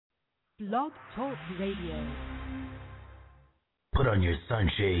Blog Talk Radio. Put on your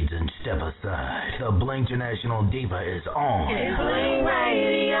sunshades and step aside. The Bling International Diva is on. It's Bling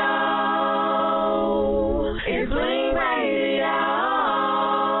Radio. It's Bling Radio.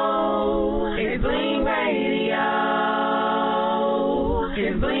 It's Bling Radio.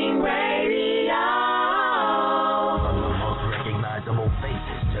 It's Bling Radio. From the most recognizable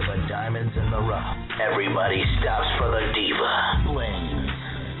faces to the diamonds in the rough, everybody stops for the Diva. Bling.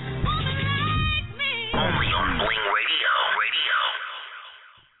 Only on Bling Radio.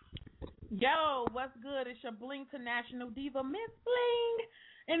 Yo, what's good? It's your Bling International Diva, Miss Bling,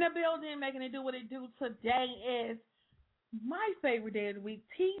 in the building, making it do what it do. Today is my favorite day of the week,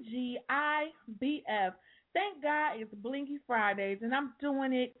 TGIBF. Thank God it's Blingy Fridays, and I'm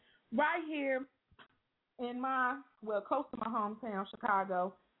doing it right here in close to my hometown,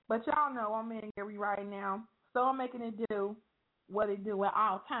 Chicago. But y'all know I'm in Gary right now, so I'm making it do what it do at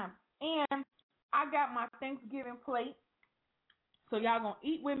all times. And I got my Thanksgiving plate, so y'all gonna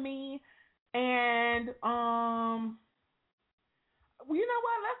eat with me. And you know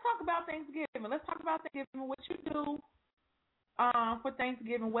what? Let's talk about Thanksgiving. Let's talk about Thanksgiving. What you do for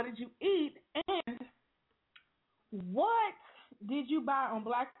Thanksgiving? What did you eat? And what did you buy on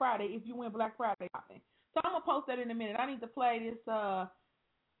Black Friday? If you went Black Friday shopping, so I'm gonna post that in a minute. I need to play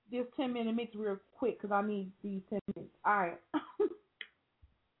this 10-minute mix real quick because I need these 10 minutes. All right.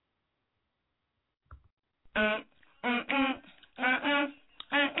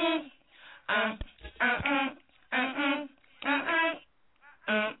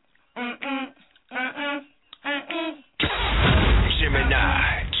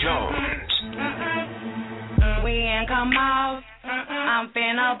 Gemini Jones. We ain't come out. I'm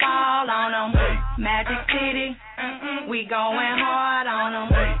finna ball on them. Magic City, we going hard on them.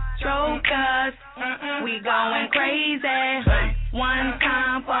 Strokers, we going crazy. One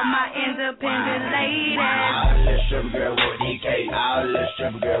time for my independent ladies. All the stripper girl want DK. All the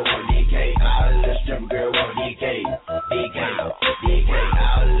stripper girl want DK. All the stripper girl want DK. DK. DK.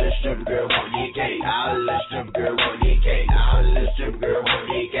 All the stripper girl want DK. All the stripper girl want DK. All the stripper girl want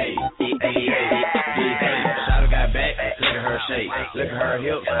DK. DK. Shawty got back. Look at her shape. Look at her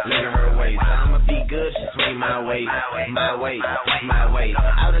hips. Look at her waist. I'ma be good. She swing my way. My way. My way.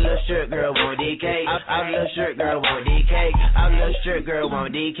 All the little strip girl want DK. All the little strip girl want DK. All the little strip girl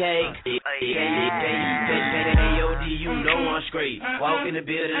want DK. AOD, you know I'm straight. Walk in the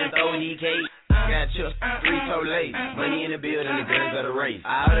building and throw DK. Got chips, 3 toe lace. Money in the building, the guns of the race.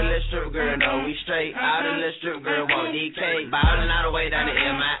 All the little strip girl know we straight. All the little strip girl want DK. Ballin' all the way down to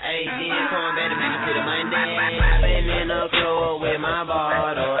MIA. Then coming back to make it to the Monday. I been in the club with my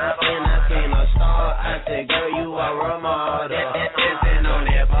bottle, and I seen a star. I said, girl, you are a model. Dancing on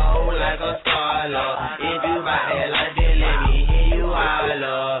that pole like a scholar. If you buy that like that, let me hear you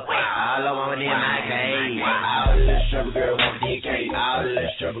holler. All I want in my cake. All the stripper girl want DK. All the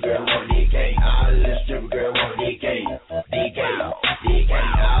stripper girl want DK. All the stripper girl want DK. DK. DK.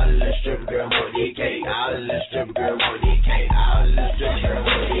 All the stripper girl want DK. All the stripper girl want DK. All the stripper girl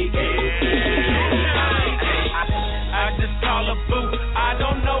want DK. I just call a boo. I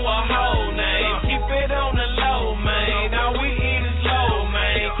don't know a whole name. Keep it on the low, man. All we eat is low,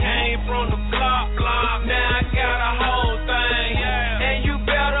 man. Came from the block. Now I got a whole thing. And you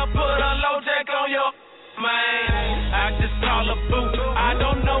better put a low jack on your man. I just call a boo. I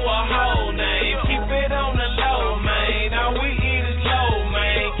don't know a whole name. Keep it on the low, man. All we eat is low,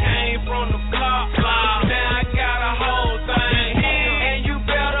 man. Came from the block. Now I got a whole thing. And you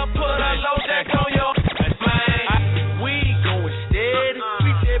better put a low jack on your man. We going steady.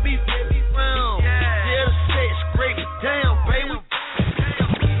 We just be round. Yeah, the sex scrape it down, baby.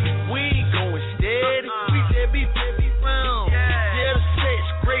 We going steady. We just be round. Yeah, the sex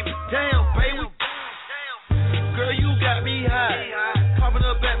scrape it down, baby. Girl, you got me high, popping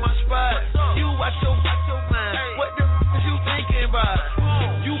up at my spot. You watch your mind. What the f*** you thinking about?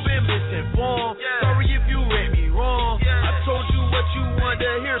 You been misinformed. Sorry if you read me wrong. I told you what you wanted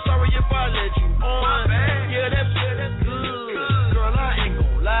to hear. Sorry if I let you on. Yeah, that's good. Girl, I ain't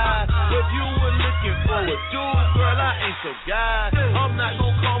gon' lie. If you were looking for a dude, girl, I ain't so guy. I'm not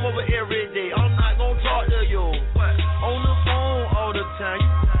gon' come over every day. I'm not gon' talk to you on the phone all the time. You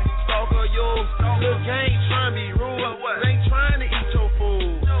stalker, yo. Look, I ain't trying to be rude. I ain't trying to eat your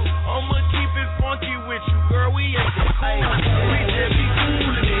food. I'ma keep it funky with you, girl. We ain't so cool. We just be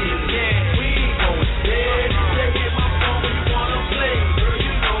coolin' it, yeah. We ain't going steady. Just hit my phone when you wanna play. Girl,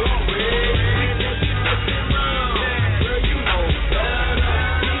 you know I'm ready. We just be looking around. Girl, you know better.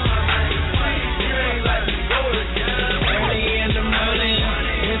 Be my man, sweet. You ain't like me, go to town. Early in the morning,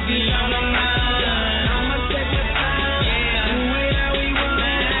 if you on the mind, I'ma take my time. Do it how we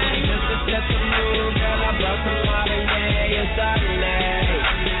want.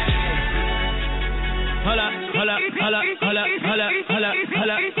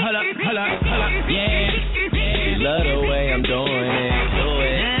 Yeah. She love the way I'm doing it.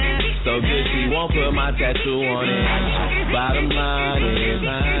 So good she won't put my tattoo on it. Bottom line is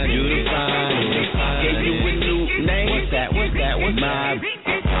you the finest. Gave you a new name. What's that? What's my...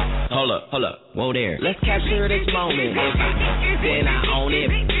 Hold up. Whoa there. Let's capture this moment. Then I own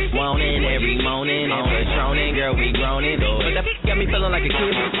it. Want it every morning. And Patronin', girl, we groanin'. But that got me feeling like a kid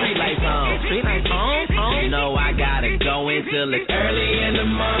with the street lights on. Street lights on? You know I gotta go until it's early in the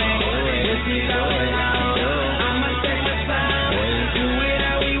morning. I'ma take my time. Do it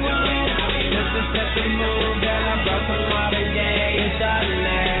how we want. Let's just set the mood. Girl, I brought some water, yeah, and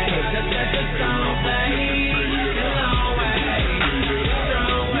Chardonnay. Just let the song play.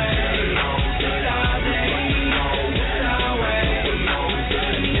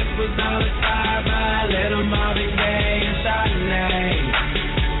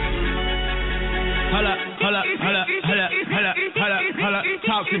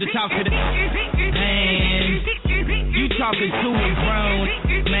 Talk to the man. You talking to a grown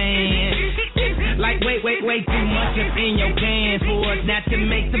man. Like wait too much up in your pants for us not to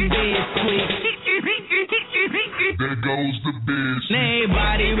make the bed quick. There goes the bitch.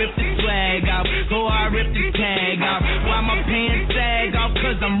 Everybody rip the swag off, or I rip the tag off. Why my pants sag off?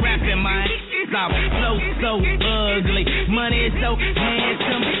 Cause I'm rapping my ass off. Flow so ugly, money is so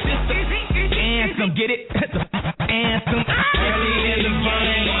handsome. Just the anthem, get it? Anthem. Early in the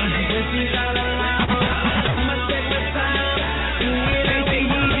morning, this is all around. I'ma take my time. Do it how we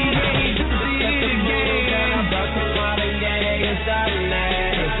want. Just set the mood, girl. I brought some water, yeah, and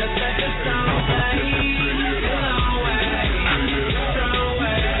Chardonnay. Just let the song play.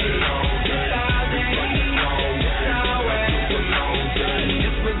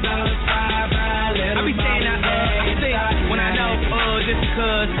 I be saying I say when I know, just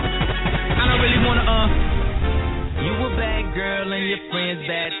cause I don't really wanna you a bad girl and your friends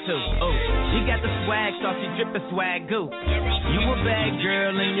bad too. Oh, she got the swag, so she drippin' swag goo. You a bad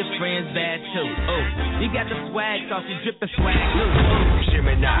girl and your friends bad too. Oh, you got the swag, so she drippin' swag goo. Oh,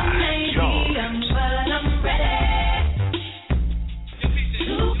 Gemini, But I'm ready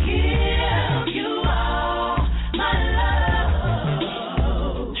to give you all my love.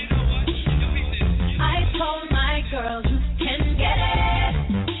 I told my girl you can get it.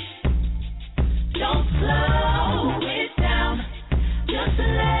 Don't slow it down, just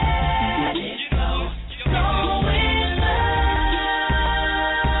let it go. Go in love,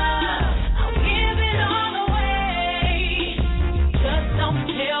 I'll give it all away. Just don't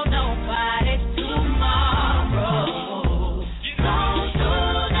tell nobody tomorrow. Don't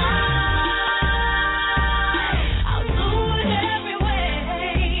tonight, I'll do it every way.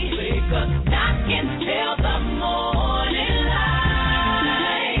 Because I can tell the morning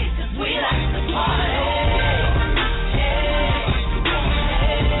light, 'cause we like to party.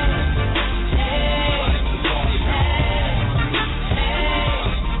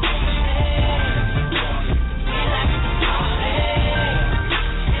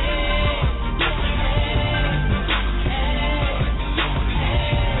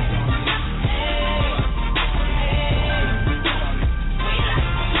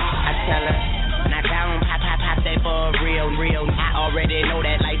 Real. I already know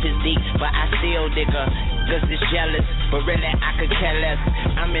that life is deep, but I still dig her. Cause it's jealous, but really I could care less.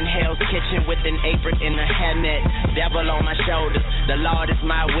 I'm in Hell's Kitchen with an apron and a hairnet. Devil on my shoulders, the Lord is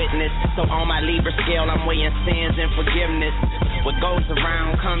my witness. So on my Libra scale, I'm weighing sins and forgiveness. What goes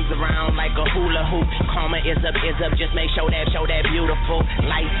around comes around like a hula hoop. Karma is up, just make show that beautiful.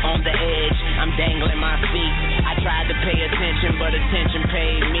 Life on the edge, I'm dangling my feet. I tried to pay attention, but attention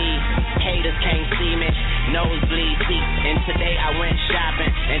paid me. Haters can't see me, nosebleed seats. And today I went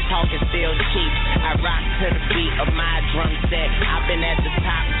shopping, and talk is still cheap. I rock to the beat of my drum set. I've been at the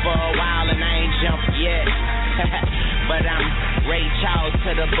top for a while and I ain't jumped yet. But I'm Ray Charles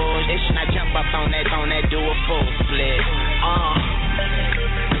to the bullshit. I jump up on that, do a full split.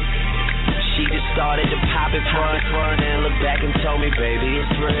 She just started to pop it front and looked back and told me, baby,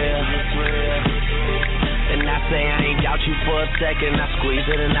 it's real. And I say I ain't doubt you for a second. I squeeze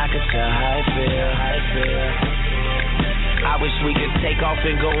it and I can tell how it feel. I wish we could take off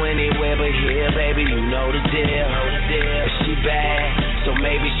and go anywhere but here, baby, you know the deal. She bad, so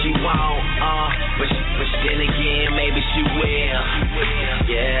maybe she won't, but then again, maybe she will.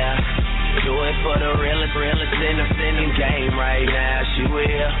 Yeah, do it for the realest in the game right now. She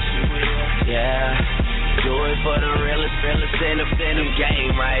will. Yeah, do it for the realest in the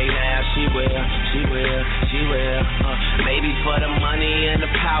game right now. She will. She will. Maybe for the money and the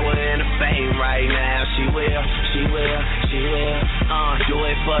power and the fame right now. She will. Do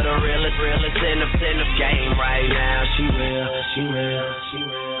it for the realest in the game right now. She will.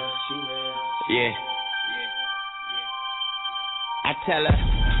 Yeah. I tell her,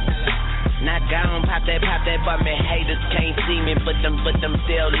 not down, pop that bummy. Haters can't see me, but them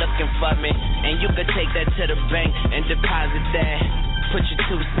still looking for me. And you could take that to the bank and deposit that. Put your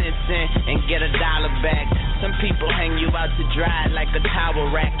 2 cents in and get $1 back. Some people hang you out to dry like a towel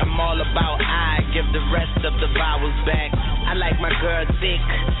rack. I'm all about I give the rest of the vowels back. I like my girl thick,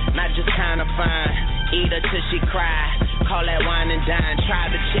 not just kinda fine. Eat her till she cry. Call that wine and dine. Try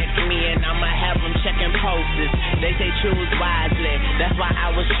to check me and I'ma have them checking posters. They say choose wisely, that's why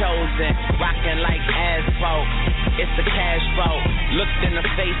I was chosen. Rocking like asphalt, it's the cash fault. Looked in the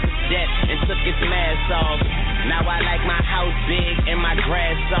face of death and took its mask off. Now I like my house big and my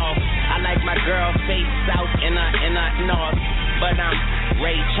grass soft. I like my girl face south and her north. But I'm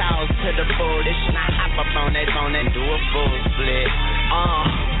Ray Charles to the fullest. And I hop up on that phone and do a full split.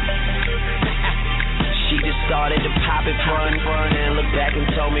 She just started to pop it front and looked back and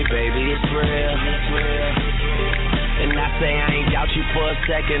told me, baby, it's real. And I say I ain't doubt you for a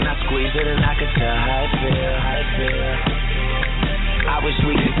second. I squeeze it and I can tell how it feel. I wish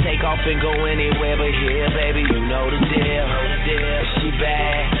we could take off and go anywhere but here, baby, you know the deal. She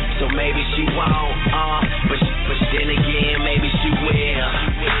bad, so maybe she won't, but then again, maybe she will.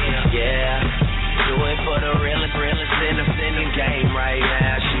 Yeah, do it for the realest in the game right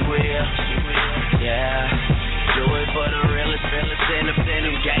now. She will. Yeah, do it for the realest in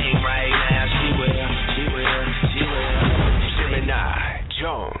the game right now. She will. Gemini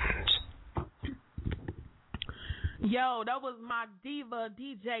Jones. Yo, that was my diva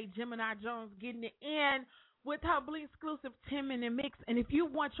DJ Gemini Jones getting it in with her Bling exclusive 10-minute mix. And if you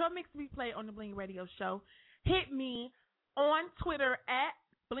want your mix to be played on the Bling Radio Show, hit me on Twitter at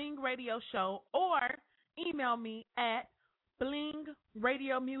Bling Radio Show or email me at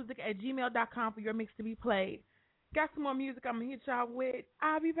blingradiomusic@gmail.com for your mix to be played. Got some more music I'm going to hit y'all with.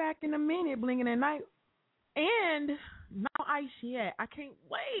 I'll be back in a minute, Blinging at Night. And no ice yet. I can't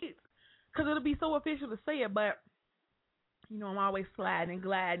wait because it'll be so official to say it, but you know I'm always sliding and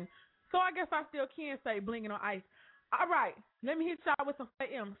gliding. So I guess I still can say Blinging on Ice. All right, let me hit y'all with some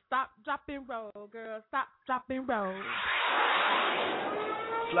FM. Stop, drop, and roll, girl. Stop, drop, and roll.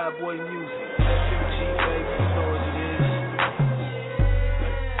 Flyboy music. Cheap, baby. You know what it is.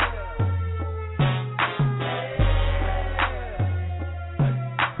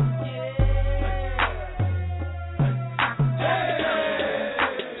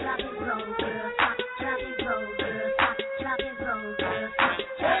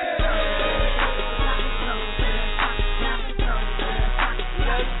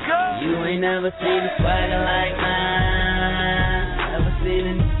 You ain't never seen a swagger like mine, never seen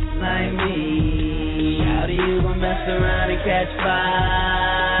it like me. Shawty, you gon' mess around and catch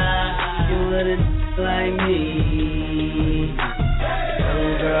fire. You wouldn't like me.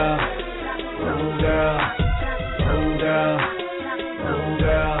 Oh girl, oh girl, oh girl, oh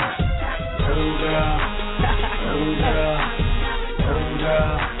girl, oh girl, oh girl, oh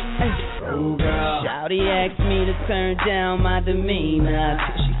girl, oh girl. Shawty asked me to turn down my demeanor.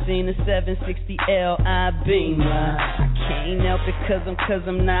 Seen a 760Li Beamer. I can't help it cause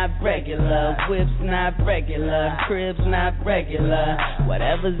I'm not regular. Whips not regular, cribs not regular.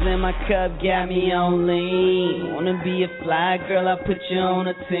 Whatever's in my cup got me on lean. Wanna be a fly girl, I'll put you on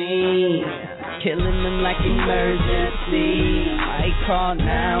a team. Killing them like emergency. I call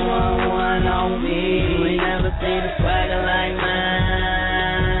 911 on me. You ain't never seen a swagger like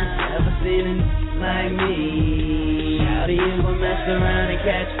mine, never seen it like me. Shawty, you gon' mess around and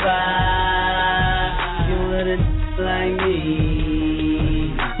catch fire. You wouldn't like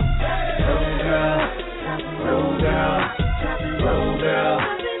me. Oh girl, oh girl, oh girl,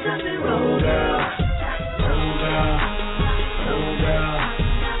 oh girl, oh girl, oh girl,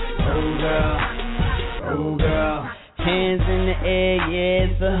 oh girl, oh girl. Hands in the air, yeah,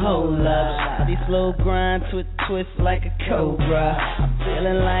 it's a hold up. Shawty slow grind, twist like a cobra. I'm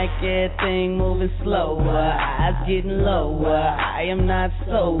feeling like everything moving slower. Eyes getting lower, I am not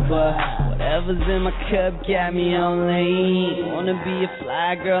sober. Whatever's in my cup got me on lean. Wanna be a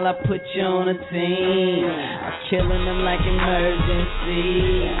fly girl, I put you on a team. I'm killing them like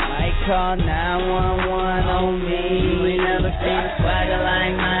emergency. Might call 911 on me. You ain't never seen a swagger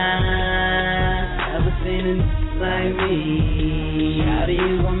like mine, never seen it like me. Shawty,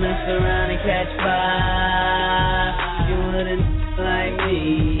 you gon' mess around and catch fire. You wouldn't like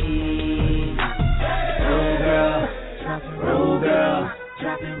me. Roll girl, roll girl,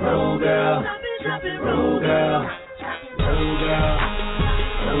 roll girl, roll girl, roll girl, roll girl,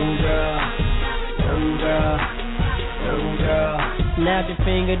 roll girl, roll girl, roll girl. Snap your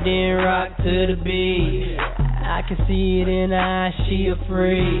finger, then rock to the beat. I can see it in her eyes, she a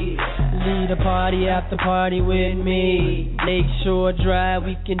freak. Lead a party after party with me. Lakeshore Drive,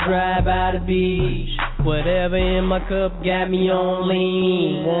 we can drive by the beach. Whatever in my cup got me on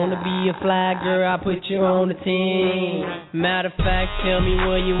lean. Wanna be a fly girl, I put you on the team. Matter of fact, tell me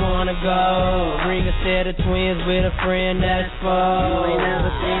where you wanna go. Bring a set of twins with a friend that's four. You ain't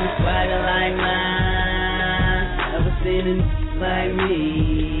never seen a swagger like mine. Never seen it like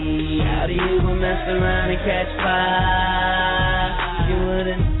me. How do you gon' mess around and catch fire? You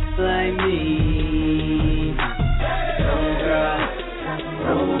wouldn't like me. Roll girl,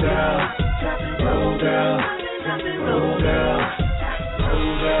 roll girl, roll girl, roll girl,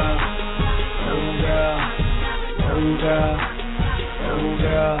 roll girl, roll girl, roll girl, roll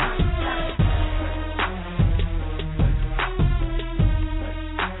girl.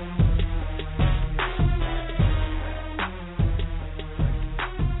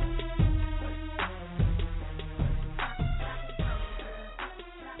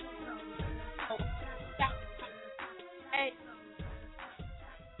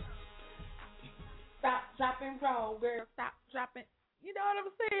 Stop, drop, and roll, girl. Stop, dropping. You know what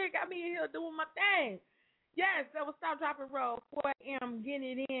I'm saying? Got me in here doing my thing. Yes, that was Stop, Drop, and Roll. 4 a.m.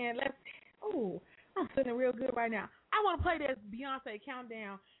 getting it in. I'm feeling real good right now. I want to play this Beyonce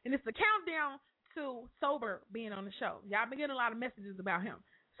countdown, and it's the countdown to Sober being on the show. Y'all been getting a lot of messages about him.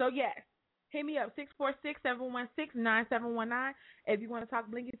 So, yes, hit me up, 646-716-9719. If you want to talk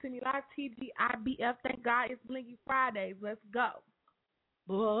Blingy to me live, TGIBF. Thank God it's Blingy Fridays. Let's go.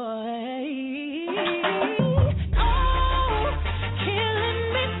 Boy,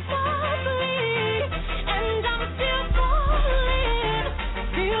 killing me softly, and I'm still falling.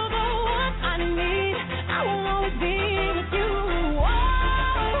 Feel the one I need. I will always be with you.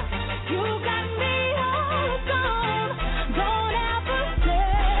 Oh, you got me all gone. Don't ever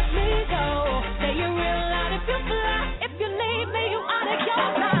let me go. Say you're real loud if you fly. If you leave me, you out of your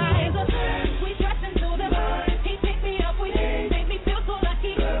mind. We dress into the bird. He picked me up. We make me feel so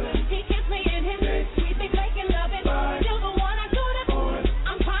lucky. He kissed me in his sweet, me making loving. Still the one I do this.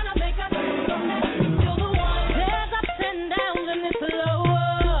 I'm trying to make up from that. Still the one. There's ups and downs and it's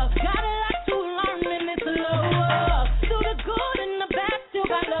lower. Got a lot to learn and it's lower. Through the good and the bad, still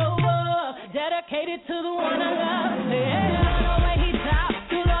got lower. Dedicated to the one I love. Yeah. Love the way he talks.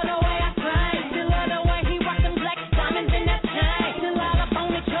 Still love the way I sing. Still love the way he rocks them black diamonds in that chain. Still all up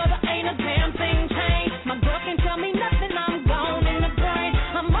on each other, ain't a damn thing changed. My girl can tell me nothing, I'm gone in the brain.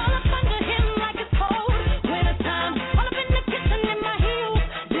 I'm all up under him like it's cold. Winter time, all up in the kitchen in my heels.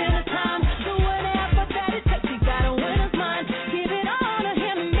 Dinner time, do whatever that it takes. He got a winner's mind. Give it all to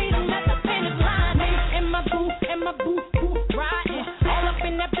him and meet him at the finish line. In my booth, riding. All up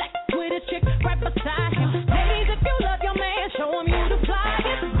in that black with his chick right beside him. Ladies, if you love your man, show him you the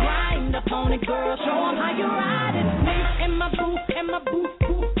flyest. Grind up on it, girl, show him how you ride it. In my booth,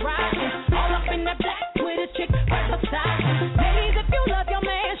 riding. All up in that black with his chick right beside him. Ladies, if you love your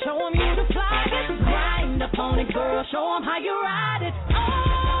man, show him you the flyest. Grind up on it, girl, show him how you ride it.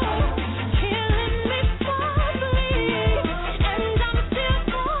 Oh, killing me softly, and I'm still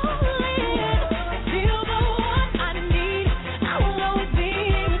falling. Feel the one I need. I will always be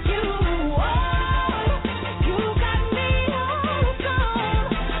with you. Oh, you got me all gone.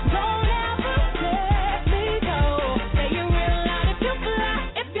 Don't ever let me go. Say you're real loud if you fly.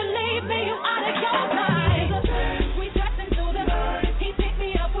 If you leave me, you out of your mind. We dress into the bird. He picked me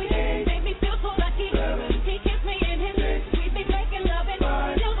up. We make me feel so lucky. He kissed me in his sweet, me making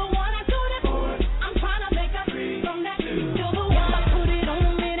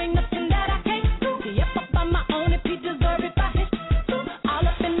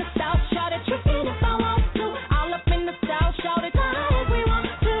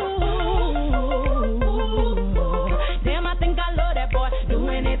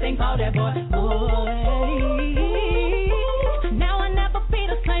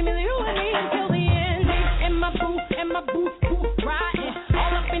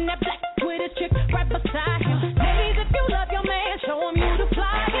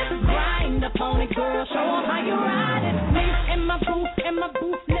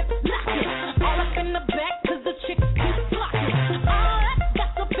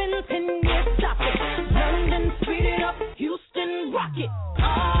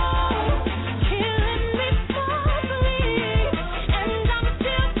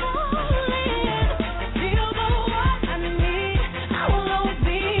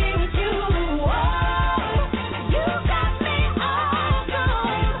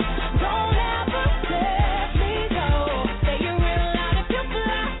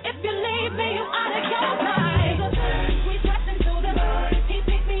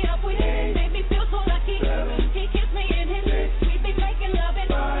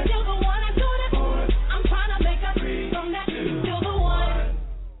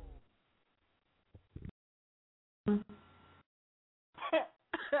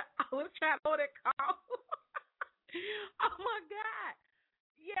trap or that call. Oh my God.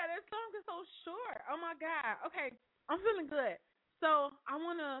 Yeah, that song is so short. Oh my God. Okay, I'm feeling good. So I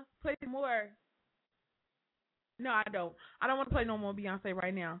wanna play more. No, I don't. I don't want to play no more Beyonce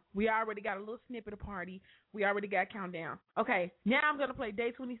right now. We already got a little snippet of Party. We already got Countdown. Okay, now I'm gonna play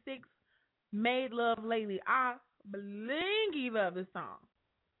Day 26. Made Love Lately. I blingy love this song.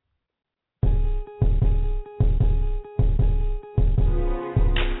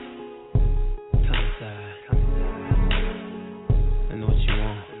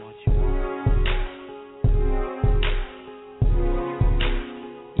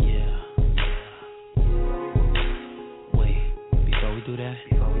 Before we do that,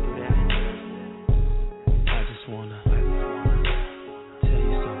 I just wanna tell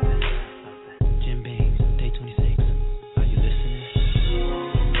you something. Jim Beams, Day 26. Are you listening?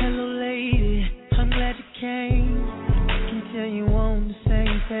 Hello, lady. I'm glad you came. I can tell you on the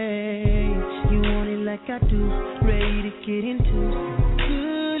same page. You want it like I do. Ready to get into some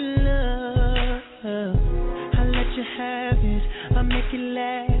good love. I'll let you have it. I'll make it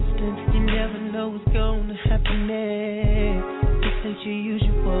last, and you never know what's gonna happen next. Ain't your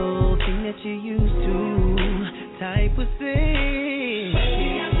usual thing that you used to type of thing.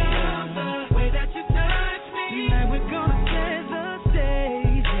 Baby, I love the way that you touch me. Like we're gonna set the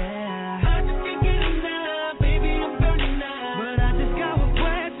stage, yeah. I just can't get enough, baby, I'm burning up. But I just got a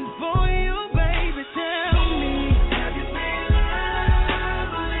question for you, baby, tell me. Have you made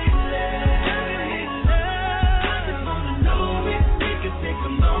love lately? I just wanna know if we could take a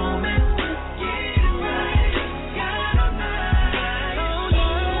moment.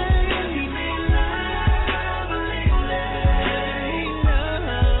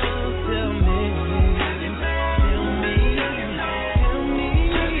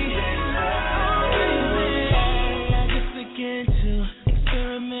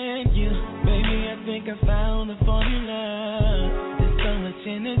 I found the formula. There's so much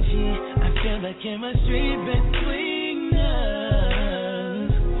energy. I feel the chemistry between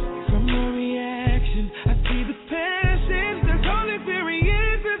us. From my reaction, I see the passion. There's only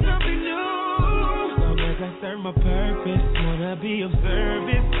experience is something new. Long as I serve my purpose, wanna be of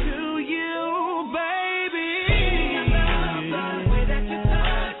service to you, baby. I love the way that you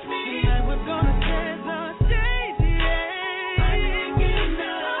touch me. Tonight we're gonna set the stage, yeah. I can't get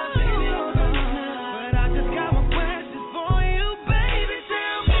enough, baby.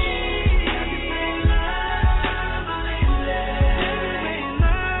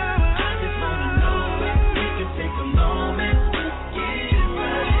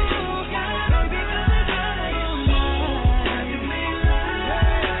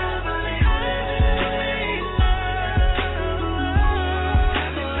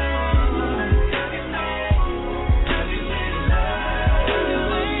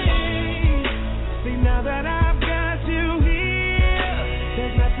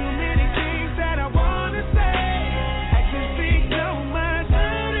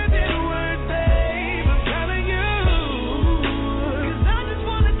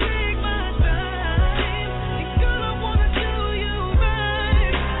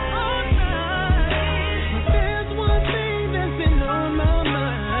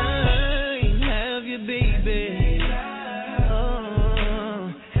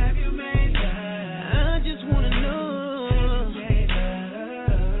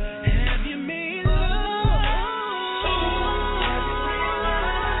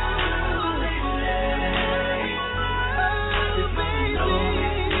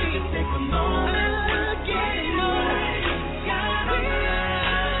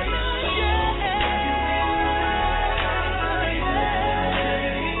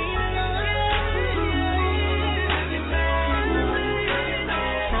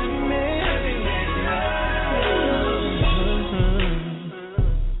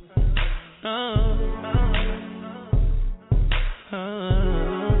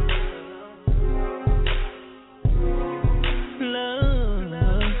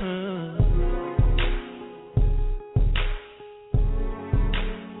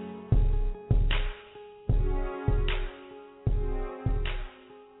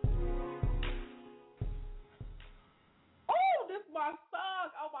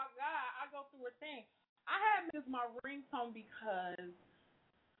 My ringtone because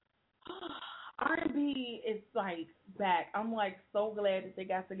R&B is like back. I'm like so glad that they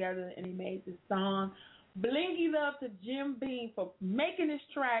got together and they made this song. Blingy love to Jim Beam for making this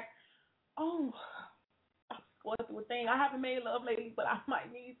track. Oh, what's the thing? I haven't made love lately, but I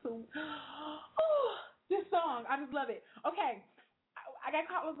might need to. Oh, this song, I just love it. Okay, I got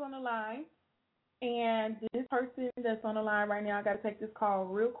callers on the line. And this person that's on the line right now, I got to take this call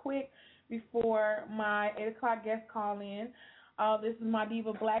real quick before my 8 o'clock guest call in. This is my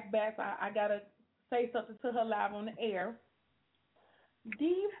diva, Black Bass. I got to say something to her live on the air.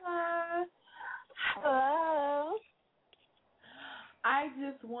 Diva. Hello. I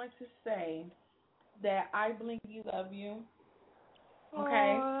just want to say that I Blingy love you.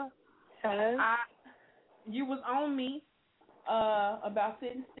 Okay? You was on me about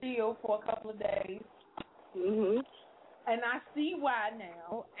sitting still for a couple of days. Mhm. And I see why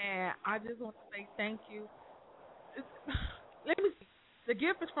now, and I just want to say thank you. Let me see. The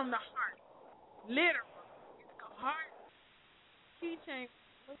gift is from the heart. Literally. It's the heart keychain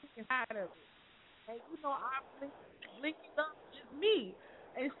inside of it. And you know, I Blingy love is me.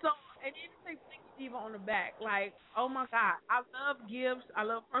 And so, and then it says Blingy Diva on the back. Like, oh my God. I love gifts. I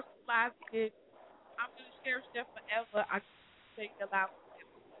love personalized gifts. I'm going to cherish that forever. I can't take it out.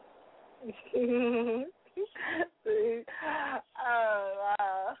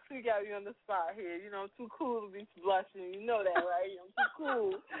 You got me on the spot here. You know, I'm too cool to be blushing. You know that, right? I'm too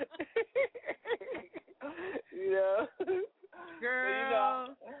cool. You know? Girl. But, you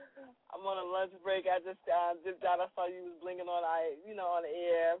know, I'm on a lunch break. I just dipped out. I saw you was blinking on on the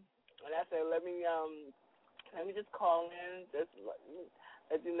air. And I said, let me just call in, just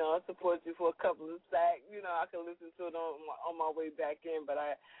let you know, support you for a couple of seconds. You know, I can listen to it on my way back in, but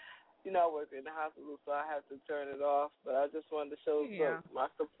I work in the hospital, so I have to turn it off. But I just wanted to show my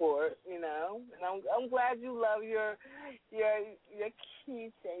support, you know. And I'm glad you love your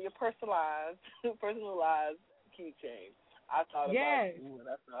keychain, your personalized keychain. I thought about you when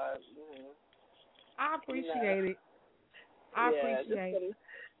I saw it. Mm-hmm. I appreciate it. I appreciate it.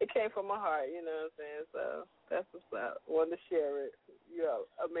 It came from my heart, you know what I'm saying? So that's what's up. I wanted to share it. You're an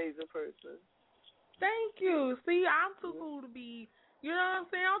amazing person. Thank you. See, I'm too cool to be, you know what I'm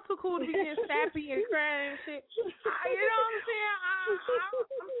saying? I'm too cool to be getting sappy and crying and shit. You know what I'm saying? I'm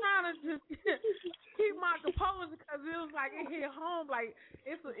trying to just keep my composure because it was like it hit home. Like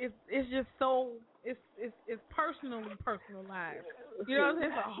it's just so it's personally personalized. You know what I'm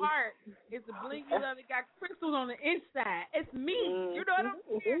saying? It's a heart. It's a Blingy love. It got crystals on the inside. It's me. You know what I'm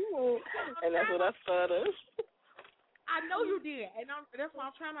saying? And that's what I thought of. I know you did, and that's why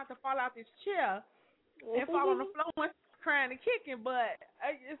I'm trying not to fall out this chair and fall on the floor and crying and kicking. But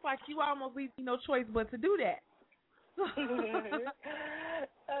it's like you almost leave me no choice but to do that.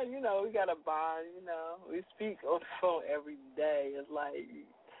 You know, we got a bond. You know, we speak on the phone every day. It's like,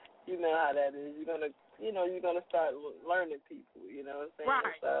 you know how that is. You're gonna start learning people. You know what I'm saying?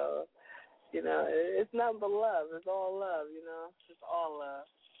 Right. So, you know, it's nothing but love. It's all love. You know, it's just all love.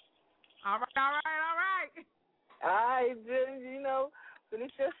 All right. All right, you know, finish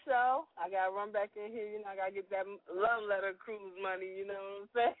your show. I got to run back in here. You know, I got to get that love letter cruise money, you know what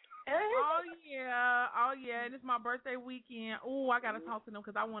I'm saying? Oh, yeah. And it's my birthday weekend. Oh, I got to talk to them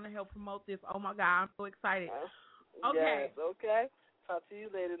because I want to help promote this. Oh, my God, I'm so excited. Okay. Yes, okay. Talk to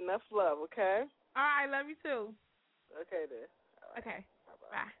you later. Enough love, okay? All right, love you too. Okay, then. Right. Okay.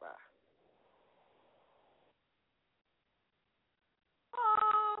 Bye.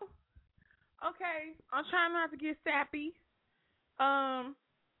 Oh. Okay, I'm trying not to get sappy.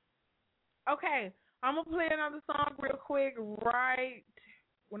 Okay, I'm gonna play another song real quick. Real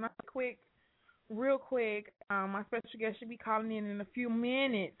quick. My special guest should be calling in a few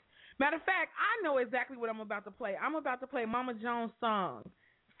minutes. Matter of fact, I know exactly what I'm about to play. I'm about to play Mama Jones' song,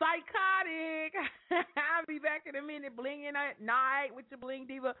 Psychotic. I'll be back in a minute. Blinging at night with your Bling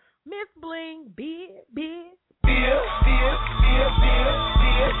Diva, Miss Bling, big.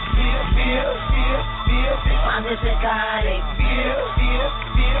 I'm just psychotic.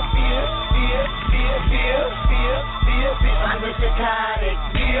 I'm just psychotic.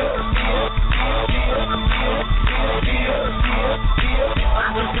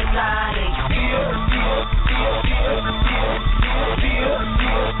 I'm just psychotic.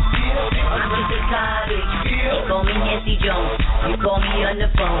 I'm just psychotic. You call me Nancy Jones. You call me on the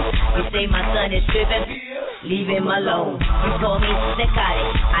phone. You say my son is tripping. Leave him alone. You call me psychotic.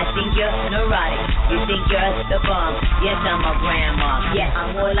 I think you're neurotic. You think you're the bomb. Yes, I'm a grandma. Yeah,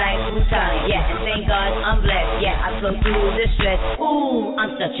 I'm more like Utali. Yeah, and thank God I'm blessed. Yeah, I go through the stress. Ooh,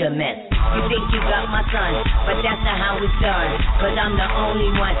 I'm such a mess. You think you got my son, but that's not how it's done. Cause I'm the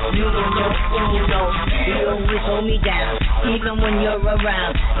only one. You don't know, you know. You always hold me down, even when you're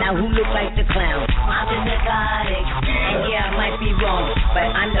around. Now who look like the clown? I'm just psychotic. And yeah, I might be wrong,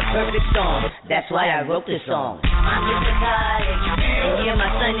 but I'm the perfect storm. That's why I wrote this song. I'm just psychotic. And yeah, my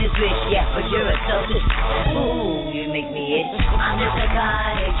son is rich. Yeah, but you're a selfish. Ooh, you make me itch. I'm just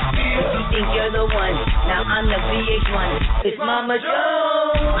psychotic. If you think you're the one, now I'm the VH1. It's Mama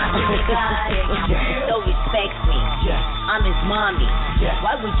Joe. Mama psychotic, so respects me. I'm his mommy.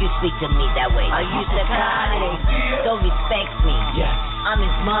 Why would you speak to me that way? Are you psychotic? So respects me. I'm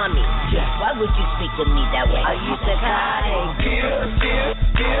his mommy. Why would you speak to me that way? Are you psychotic?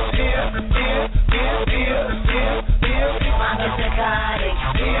 I'm psychotic.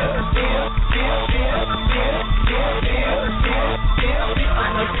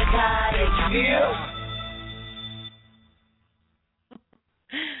 I'm psychotic.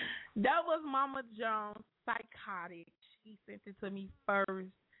 That was Mama Jones, Psychotic. She sent it to me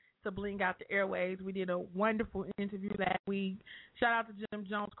first to bling out the airwaves. We did a wonderful interview last week. Shout out to Jim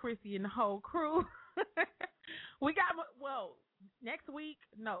Jones, Chrissy, and the whole crew. We got, next week,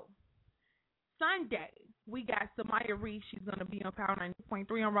 Sunday, we got Samaya Reese. She's going to be on Power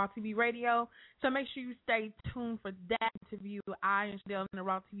 90.3 on Raw TV Radio. So make sure you stay tuned for that interview. I and Chanel and the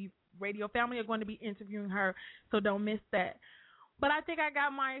Raw TV Radio family are going to be interviewing her, so don't miss that. But I think I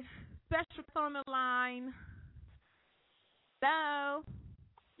got my special on the line. Hello.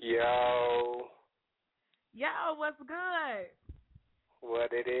 Yo, what's good?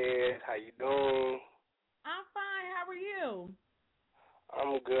 what it is? How you doing? I'm fine. How are you?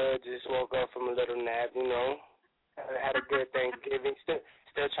 I'm good. Just woke up from a little nap, you know. Had a good Thanksgiving.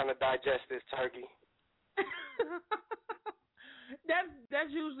 Still trying to digest this turkey.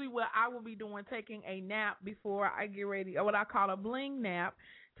 That's usually what I will be doing, taking a nap before I get ready, or what I call a bling nap,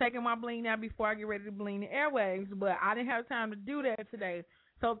 taking my bling nap before I get ready to bling the airwaves, but I didn't have time to do that today.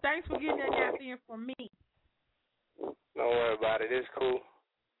 So thanks for getting that nap in for me. Don't worry about it. It's cool.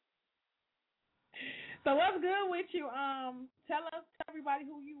 So what's good with you? Tell everybody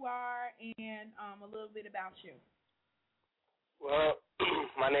who you are and a little bit about you. Well,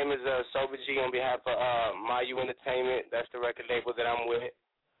 my name is Sober G on behalf of Mayu Entertainment. That's the record label that I'm with.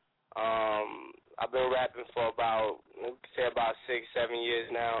 I've been rapping for about 6-7 years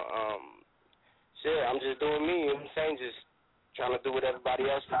now. I'm just doing me, you know what I'm saying? Just trying to do what everybody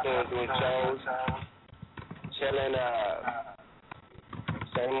else is doing shows, chilling,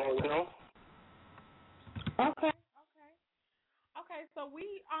 same old, you know? Okay. So we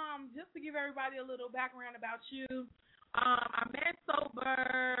just to give everybody a little background about you. I met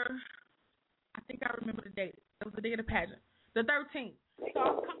Sober. I think I remember the date. It was the day of the pageant, the 13th. So I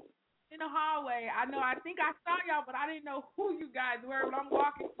was coming in the hallway. I think I saw y'all, but I didn't know who you guys were. But I'm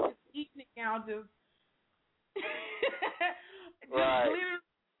walking through this evening now, just right.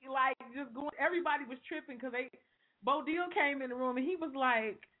 Literally, like, just going. Everybody was tripping because Bo Deal came in the room and he was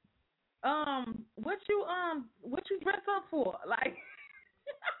like, what you dress up for? Like,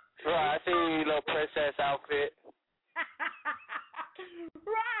 right, I seen your little princess outfit.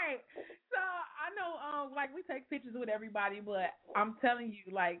 Right. So I know, like, we take pictures with everybody, but I'm telling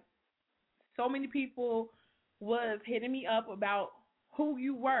you, like, so many people was hitting me up about who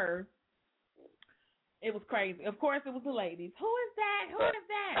you were. It was crazy. Of course, it was the ladies. Who is that? Who is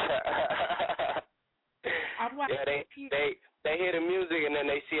that? I'm like, yeah, they hear the music and then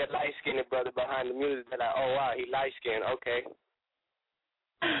they see a light-skinned brother behind the music. They're like, oh, wow, he light-skinned. Okay.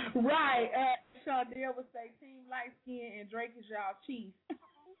 Right. Shardell would say Team Light Skin and Drake is y'all chief.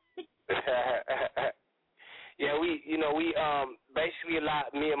 Yeah, we basically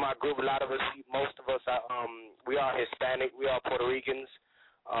me and my group, most of us are we are Hispanic, we are Puerto Ricans.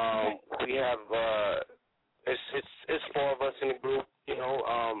 We have it's 4 of us in the group, you know.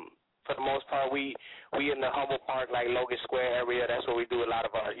 For the most part, we in the Humboldt Park, like Logan Square area. That's where we do a lot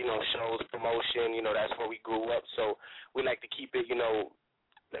of our, you know, shows, promotion. You know, that's where we grew up. So we like to keep it, you know,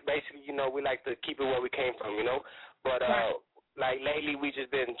 basically, you know, we like to keep it where we came from, you know. But like lately, we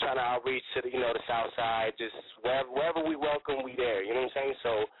just been trying to outreach to the, you know, the South Side. Just wherever we welcome, we there. You know what I'm saying?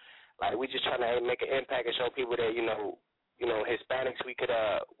 So like we just trying to make an impact and show people that you know Hispanics, we could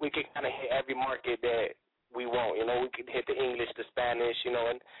kind of hit every market that we want. You know, we could hit the English, the Spanish, you know,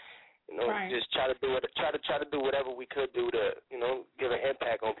 and you know, just try to do whatever we could do to, you know, give an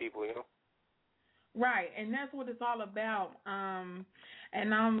impact on people, you know. Right, and that's what it's all about.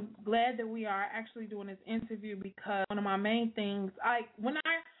 And I'm glad that we are actually doing this interview because one of my main things, when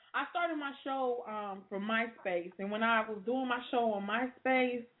I started my show from MySpace, and when I was doing my show on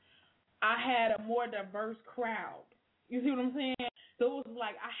MySpace, I had a more diverse crowd. You see what I'm saying? So it was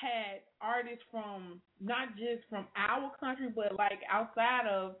like I had artists from not just from our country, but like outside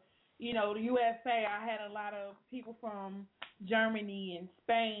of, you know, the USA. I had a lot of people from Germany and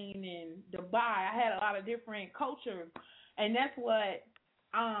Spain and Dubai. I had a lot of different cultures, and that's what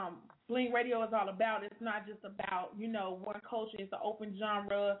Bling Radio is all about. It's not just about, you know, one culture. It's an open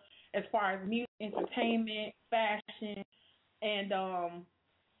genre as far as music, entertainment, fashion, and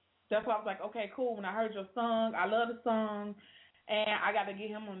that's why I was like, okay, cool. When I heard your song, I love the song, and I got to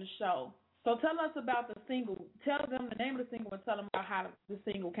get him on the show. So tell us about the single. Tell them the name of the single and tell them about how the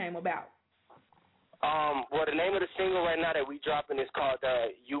single came about. Well, the name of the single right now that we dropping is called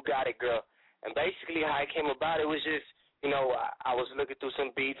You Got It, Girl. And basically how it came about, it was just, you know, I was looking through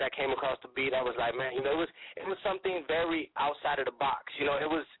some beats. I came across the beat. I was like, man, you know, it was something very outside of the box. You know, it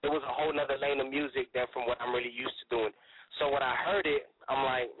was a whole nother lane of music than from what I'm really used to doing. So when I heard it, I'm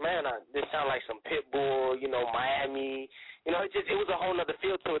like, man, this sounds like some Pitbull, you know, Miami. You know, it was a whole nother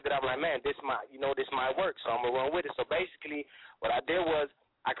feel to it that I'm like, man, this might work, so I'm going to run with it. So basically what I did was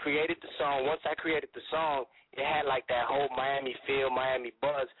I created the song. Once I created the song, it had like that whole Miami feel, Miami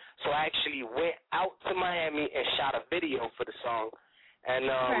buzz. So I actually went out to Miami and shot a video for the song. And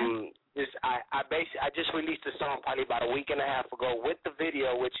I just released the song probably about a week and a half ago with the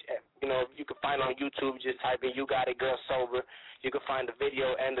video, which, you know, you can find on YouTube. Just type in You Got It, Girl, Sober. You can find the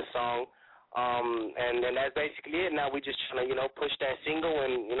video and the song. And then that's basically it. Now we just trying to, you know, push that single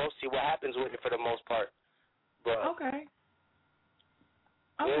and, you know, see what happens with it for the most part. But, okay.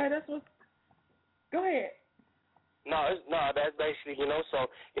 Okay, yeah. That's what. Go ahead. No, that's basically, you know, so,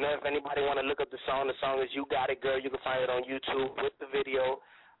 you know, if anybody want to look up the song is You Got It, Girl. You can find it on YouTube with the video.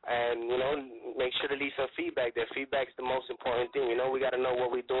 And, you know, make sure to leave some feedback. That feedback is the most important thing. You know, we got to know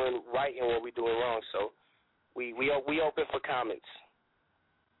what we're doing right and what we're doing wrong. So we open for comments.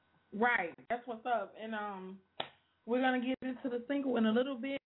 Right. That's what's up. And we're going to get into the single in a little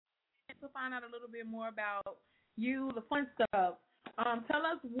bit to find out a little bit more about you, the fun stuff. Tell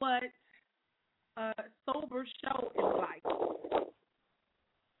us what a sober show is like.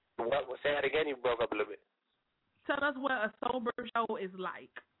 What? Say that again. You broke up a little bit. Tell us what a sober show is like.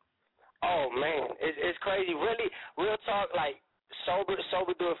 Oh man, it's crazy. Really, real talk. Like sober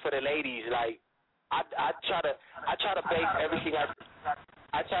do it for the ladies. Like I try to base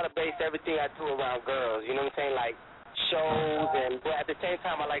everything I do around girls. You know what I'm saying? Like shows, but at the same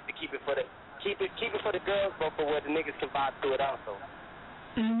time, I like to keep it for the girls, but for where the niggas can vibe to it also.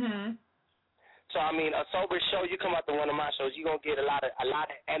 Mhm. So I mean, a sober show, you come out to one of my shows, you gonna get a lot of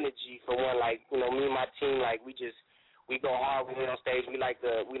energy for one. Like, you know, me and my team, like we go hard when we're on stage. We like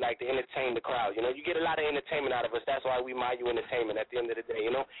to entertain the crowd. You know, you get a lot of entertainment out of us. That's why we Mayu Entertainment. At the end of the day, you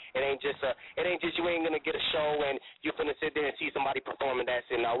know, it ain't just you ain't gonna get a show and you're gonna sit there and see somebody perform and that's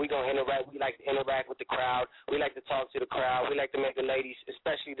it. No, we gonna interact. We like to interact with the crowd. We like to talk to the crowd. We like to make the ladies,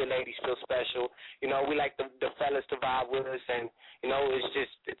 especially the ladies, feel special. You know, we like the fellas to vibe with us, and you know,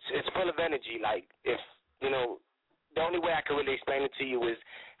 it's full of energy. Like if you know, the only way I can really explain it to you is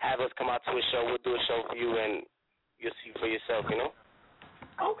have us come out to a show. We'll do a show for you and you'll see for yourself, you know?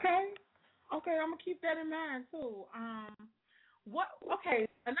 Okay, I'm going to keep that in mind, too.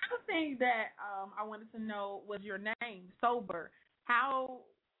 Another thing that I wanted to know was your name, Sober. How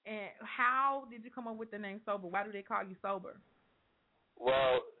did you come up with the name Sober? Why do they call you Sober?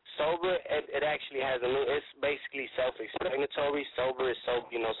 Well, Sober, it actually has it's basically self-explanatory. Sober is sober,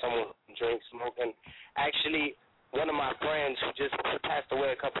 you know, someone who drinks, smoke, and actually one of my friends who just passed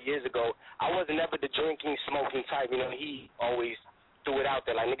away a couple years ago, I wasn't ever the drinking, smoking type. You know, he always threw it out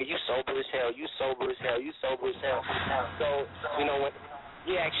there like, nigga, you sober as hell, you sober as hell, you sober as hell. So, you know, when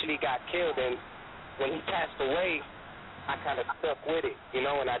he actually got killed and when he passed away, I kind of stuck with it, you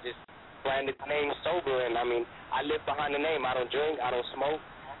know, and I just branded the name Sober. And, I mean, I live behind the name. I don't drink, I don't smoke.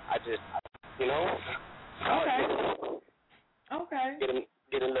 I just, you know. Okay.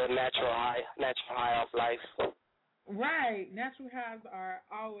 Get a little natural high off life. Right. Natural highs are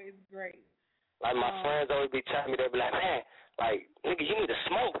always great. Like my friends always be telling me, they be like, man, like, nigga, you need to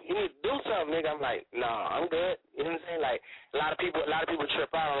smoke. You need to do something, nigga. I'm like, nah, I'm good. You know what I'm saying? Like, a lot of people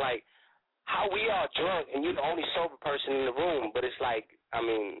trip out on, like, how we all drunk and you're the only sober person in the room. But it's like, I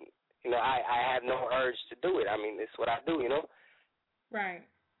mean, you know, I have no urge to do it. I mean, it's what I do, you know? Right.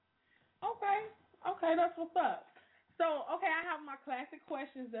 Okay, that's what's up. So, I have my classic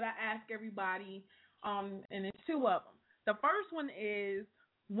questions that I ask everybody. And there's two of them. The first one is,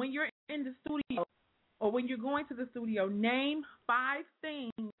 when you're in the studio or when you're going to the studio, name 5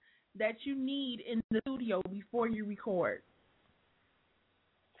 things that you need in the studio before you record.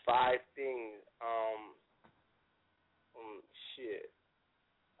 5 things. Shit.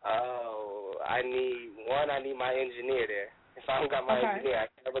 Oh, I need my engineer there. If I don't got my engineer, I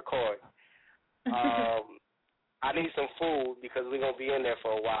can't record. I need some food because we're gonna be in there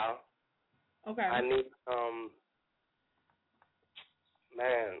for a while. Okay. I need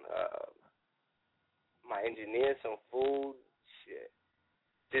my engineer, some food, shit.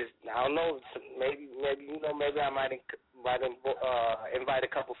 Just I don't know, maybe you know, maybe I might invite a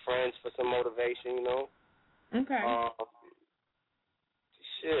couple friends for some motivation, you know. Okay.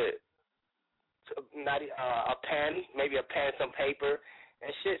 Shit. a pen, maybe a pen, some paper,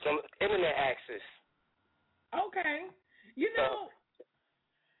 and shit, some internet access. Okay. You know,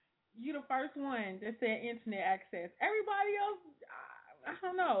 you the first one that said internet access. Everybody else, I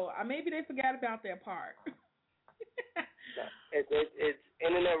don't know. Maybe they forgot about that part. It's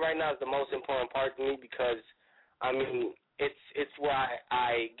internet right now is the most important part to me because, I mean, it's where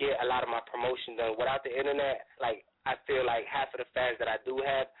I get a lot of my promotion done. Without the internet, like, I feel like half of the fans that I do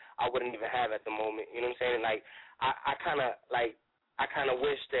have, I wouldn't even have at the moment. You know what I'm saying? Like, I kind of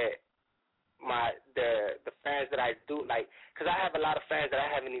wish that the fans that I do, like, because I have a lot of fans that I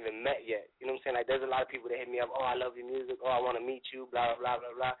haven't even met yet. You know what I'm saying? Like, there's a lot of people that hit me up, oh, I love your music, oh, I want to meet you, blah, blah,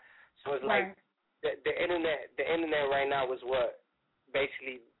 blah, blah. So it's like the internet right now is what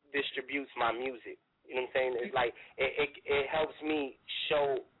basically distributes my music. You know what I'm saying? It's like it helps me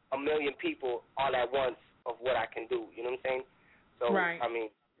show a million people all at once of what I can do. You know what I'm saying? So I mean,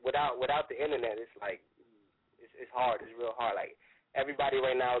 without the internet, it's like it's hard. It's real hard. Like, everybody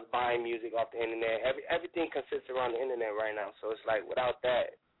right now is buying music off the internet. Everything consists around the internet right now. So it's like, without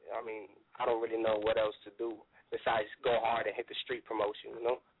that, I mean, I don't really know what else to do besides go hard and hit the street promotion, you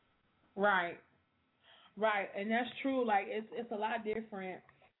know? Right, and that's true. Like, it's a lot different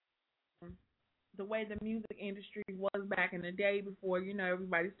the way the music industry was back in the day before, you know,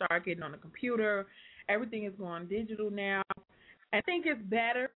 everybody started getting on the computer. Everything is going digital now. I think it's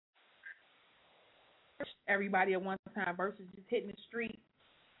better everybody at one time versus just hitting the street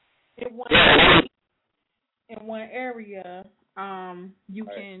in one area. You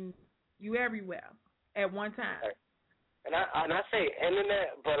everywhere at one time. Right. And I say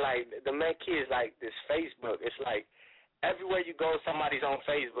internet, but like the main key is like this Facebook. It's like everywhere you go, somebody's on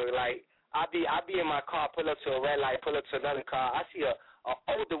Facebook. Like I be in my car, pull up to a red light, pull up to another car. I see a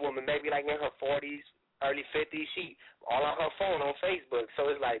older woman, maybe like in her 40s, early 50s. She all on her phone on Facebook. So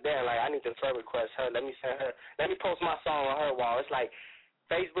it's like, damn, like I need to friend request her. Let me post my song on her wall. It's like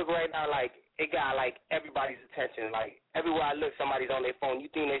Facebook right now, like it got like everybody's attention. Like everywhere I look, somebody's on their phone. You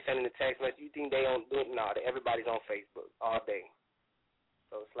think they sending a text message? You think they on doing? No, everybody's on Facebook all day.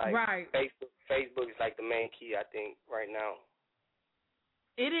 So it's like Facebook is like the main key, I think, right now.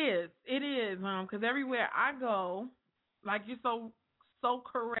 It is, because everywhere I go, like you're so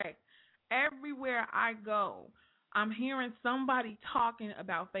correct. Everywhere I go, I'm hearing somebody talking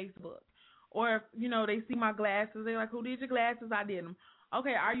about Facebook. Or if, you know, they see my glasses, they're like, who did your glasses? I did them.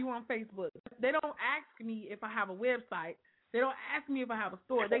 Okay, are you on Facebook? They don't ask me if I have a website. They don't ask me if I have a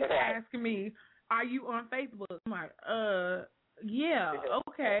store. They ask me, are you on Facebook? I'm like, yeah,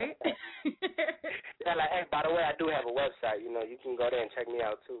 okay. Yeah, like, hey, by the way, I do have a website. You know, you can go there and check me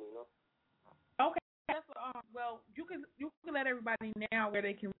out too. You know. Okay. That's, well, you can let everybody know where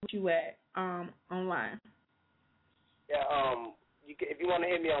they can reach you at online. Yeah. If you want to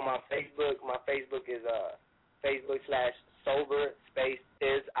hit me on my Facebook is Facebook.com/sober is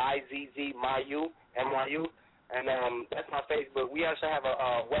IZZ MYU MYU, and that's my Facebook. We also have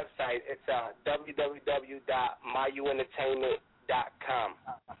a website. It's www.myuentertainment.com.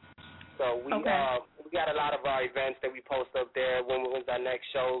 So we got a lot of our events that we post up there. When's our next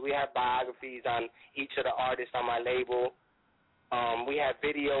show? We have biographies on each of the artists on my label. We have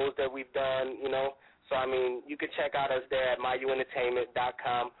videos that we've done, you know. So, I mean, you can check out us there at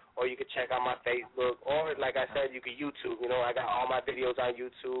myuentertainment.com, or you can check out my Facebook, or, like I said, you can YouTube. You know, I got all my videos on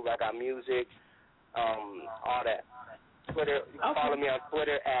YouTube. I got music, all that. Twitter, you can follow me on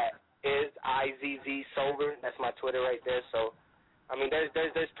Twitter at IZZSober. That's my Twitter right there. So, I mean, there's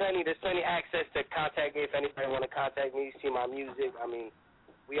plenty access to contact me if anybody want to contact me, see my music. I mean,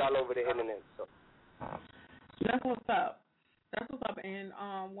 we all over the internet. So that's what's up. And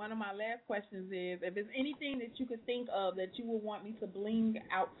one of my last questions is, if there's anything that you could think of that you would want me to bling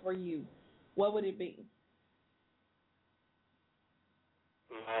out for you, what would it be?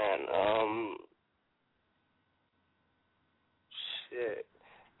 Man, shit.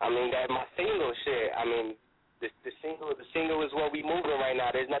 I mean, that my single shit. I mean, the single is what we moving right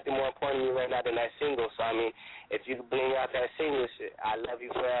now. There's nothing more important to me right now than that single. So, I mean, if you can bling out that single shit, I love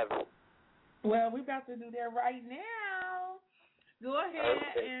you forever. Well, we about to do that right now. Go ahead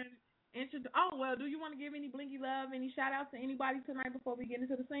and introduce. Oh, well, do you want to give any blingy love, any shout-outs to anybody tonight before we get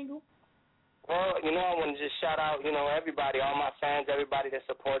into the single? Well, you know, I want to just shout out, you know, everybody, all my fans, everybody that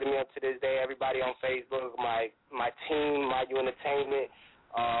supported me up to this day, everybody on Facebook, my team, MyU Entertainment,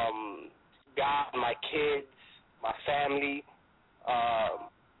 God, my kids, my family,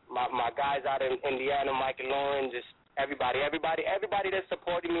 my guys out in Indiana, Mike and Lauren, just everybody that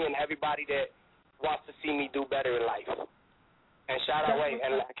supported me and everybody that wants to see me do better in life. And shout out,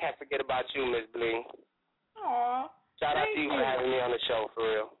 and I can't forget about you, Miss Bling. Aw. Shout out to you for having me on the show, for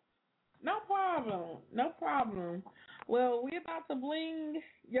real. No problem. No problem. Well, we about to bling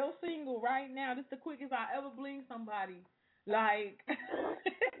your single right now. This is the quickest I ever bling somebody. Like,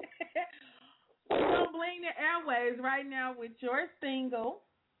 we're going to bling the airways right now with your single.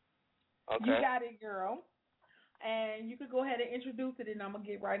 Okay. You got it, girl. And you could go ahead and introduce it, and I'm going to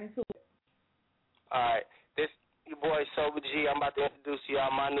get right into it. All right. This your boy Sober G. I'm about to introduce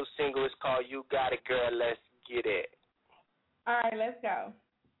y'all. My new single is called You Got It, Girl. Let's get it. All right, let's go.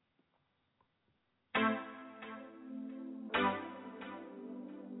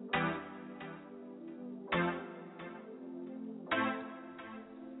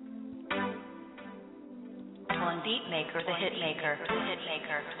 One beat maker, the hit maker, the hit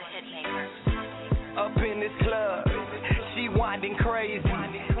maker, the hit maker. Up in this club, she winding crazy.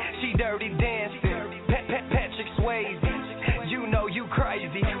 She dirty dancing, Patrick Swayze. You know you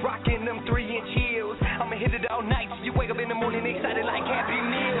crazy, rocking them 3-inch heels. I'ma hit it all night till you wake up in the morning excited like Happy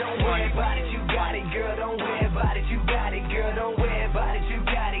Meal. Don't worry about it, you got it, girl. Don't worry about it, you got it, girl. Don't worry about it, you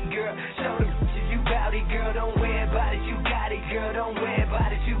got it, girl. Show them bitches you bout it, girl. Don't worry about it, you got it, girl. Don't worry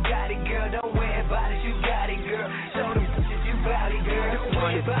about it, you got it, girl. Don't worry about it, you got it, girl. Show them bitches you bout it, girl. Don't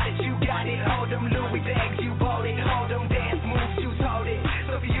worry about it, you got it. All them Louis bags you bought it, all them dance moves you taught it.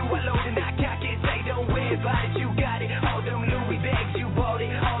 So for you I load and I cock it, say don't worry about it, you got it. All them Louis bags you bought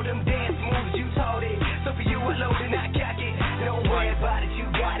it, all them dance moves you taught it. So for you I load and I cock it. Don't worry about it, you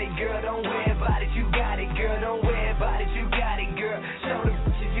got it, girl. Don't worry about it, you got it, girl. Don't worry about it, you got it, girl. Show them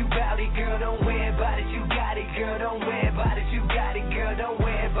bitches you bout it, girl. Don't worry about it, you got it, girl. Don't worry about it, you got it, girl. Don't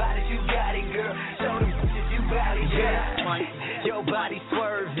worry about it, you got it, girl. Show them bitches you bout it, yeah. Your body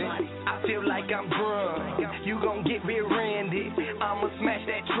swerving, I feel like I'm drunk. You gon' get rear-ended, I'ma smash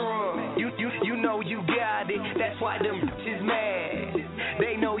that trunk. You know you got it, that's why them bitches mad.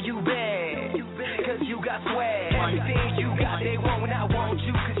 They know you bad, cause you got swag. Everything you got, they want when I want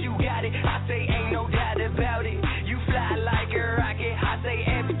you, cause you got it. I say ain't no doubt about it. You fly like a rocket. I say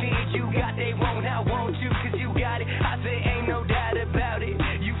everything you got, they want when I want you, cause you got it. I say ain't no doubt about it.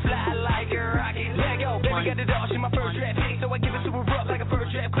 You fly like a rocket. Let go, baby got the dog, she my first draft pick, so I give it to her up like a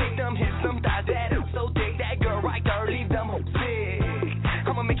first draft quick. Them hits, them thighs, that I'm so thick. That girl right there, leave them sick.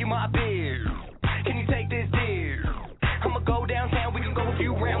 I'ma make you my beer. Can you take this deer? I'ma go downtown, we can go a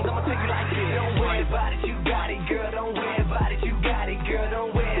few rounds. I'ma tell you like this. Don't worry about it, you got it, girl. Don't worry about it, you got it, girl.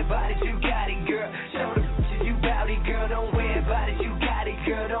 Don't worry about it, you got it, girl. Show the bitches you bout it, girl. Don't worry about it, you got it,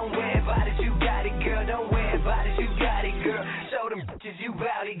 girl. Don't worry about it, you got it, girl. Don't worry about it, you got it, girl. Show them bitches you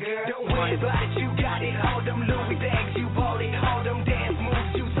bout it, girl. Don't worry about it, you got it. All them Louis bags you bought it, all them dance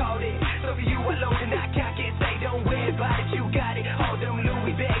moves you taught it. So for you I load and I cock it, say don't worry about it, you got it. All them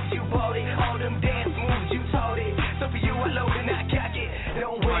Louis bags you bought it, all them dance moves you taught it. So for you I load and I cock it.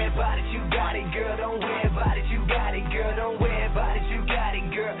 Don't worry about it, you got it, girl. Don't worry about it, you got it, girl. Don't worry about it, you got it,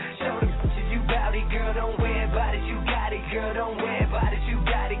 girl. Show them bitches you bout it, girl. Don't worry about it, you got it, girl. Don't worry about it, you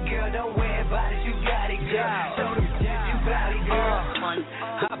got it, girl. Don't worry about it, you got it, girl. Show them bitches you bout it, girl.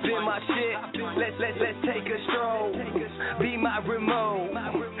 Hop in my shit, let's take a stroll. Be my remote,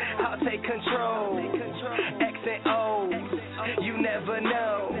 I'll take control. X and O, you never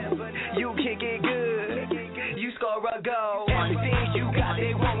know. You kick it good, you score a goal. Everything you got,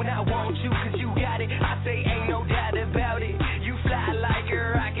 they want when I want you, cause you got it. I say ain't no doubt about it. You fly like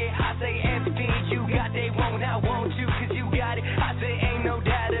a rocket. I say everything you got, they want when I want you, cause you got it. I say ain't no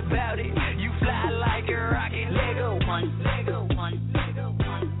doubt about it. You fly like a rocket. Lego one, Lego one, Lego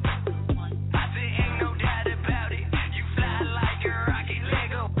one. I say ain't no doubt about it. You fly like a rocket.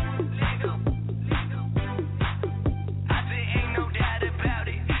 Lego, Lego, Lego. I say ain't no doubt about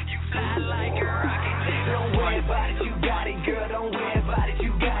it. You fly like a rocket. Don't worry about it, you got it, girl. Don't worry about it,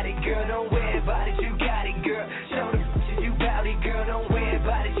 you got it, girl. Don't worry about it, you got it, girl. Show them bitches you bout it, girl. Don't worry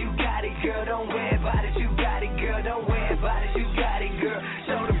about it, you got it, girl. Don't worry about it, you got it, girl. Don't worry about it, you got it, girl.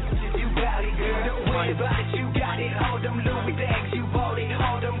 Show them bitches you bout it, girl. Don't worry about it, you got it. All them Louis bags you bought it,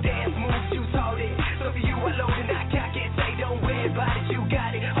 all them dance moves you taught it. So for you I load and I cock it, say don't worry about it, you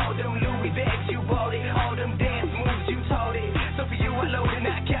got it. All them Louis bags you bought it, all them dance moves you taught it. So for you I load and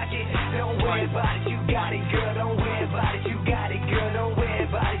I cock it. Don't worry about it, you got it, girl. Don't worry about it, you got it, girl. Don't worry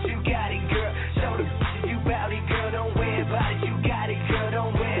about it, you got it, girl. Show them bitches you bout it, girl. Don't worry about it, you got it, girl.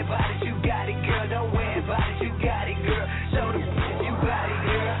 Don't worry about it, you got it, girl. Don't worry about it, you got it, girl. Show them bitches you bout it,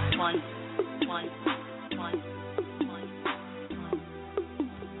 girl. One, one, one.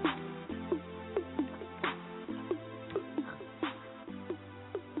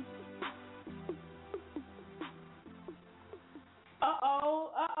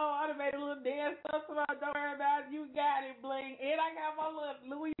 I done made a little dance stuff so I don't worry about it. You got it, Bling. And I got my little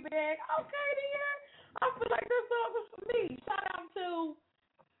Louis bag. Okay, then. I feel like this song is for me. Shout out to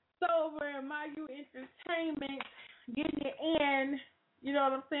So over in My You Entertainment, getting it in. You know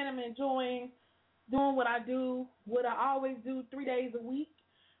what I'm saying? I'm enjoying doing what I do, what I always do 3 days a week,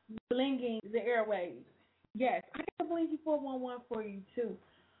 blinging the airwaves. Yes, I got a Blingy 411 for you, too.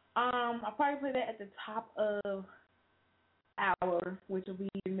 I'll probably play that at the top of hour, which will be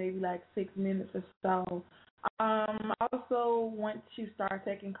maybe like 6 minutes or so. I also want to start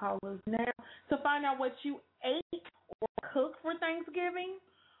taking callers now to find out what you ate or cooked for Thanksgiving.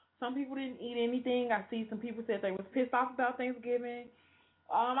 Some people didn't eat anything. I see some people said they was pissed off about Thanksgiving.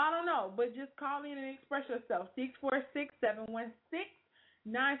 I don't know, but just call in and express yourself.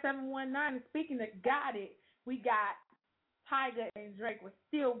 646-716-9719. And speaking of got it, we got Tyga and Drake with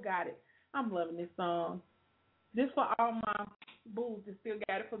Still Got It. I'm loving this song. This for all my booze that still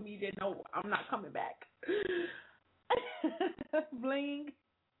got it for me that know I'm not coming back. Bling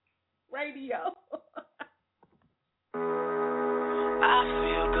Radio. I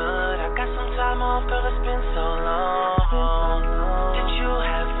feel good. I got some time off, girl. It's been so long. Did you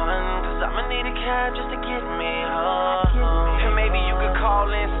have fun? Cause I'ma need a cab just to get me home. And maybe you could call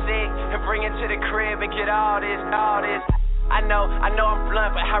in sick and bring it to the crib and get all this. I know I'm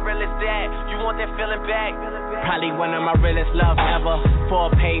blunt, but how real is that? You want that feeling back? Probably one of my realest love ever.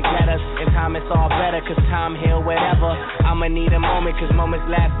 4-page letters. In time it's all better, cause time heal whatever. I'ma need a moment, cause moments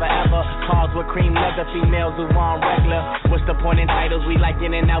last forever. Cars with cream leather, females who want regular. What's the point in titles? We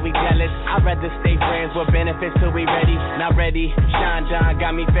liking it, now we jealous. I'd rather stay friends with benefits till we ready. Not ready. Sean John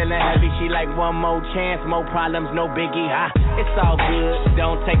got me feeling heavy. She like one more chance, more problems, no biggie. It's all good,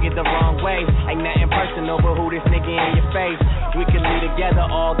 don't take it the wrong way. Ain't nothing personal, but who this nigga in your face? We can be together,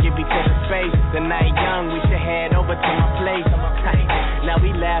 all give each other space. The night young, we should head over to my place. Now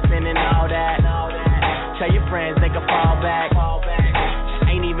we laughing and all that. Tell your friends they can fall back.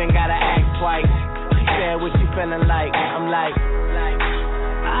 Ain't even gotta ask twice. She said, what you feeling like? I'm like,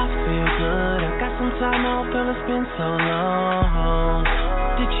 I feel good. I got some time off, girl. It's been so long.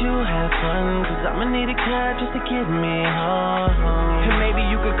 Did you have fun? Cause I'ma need a cab just to get me home. and maybe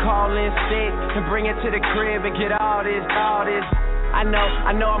you could call in sick and bring it to the crib and get all this. I know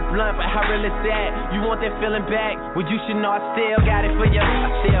I'm blunt, but how real is that? You want that feeling back? Well, you should know I still got it for you.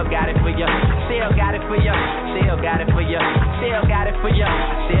 I still got it for you. Still got it for you. Still got it for you. Still got it for you.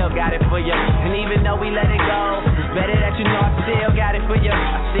 Still got it for you. And even though we let it go, it's better that you know I still got it for you.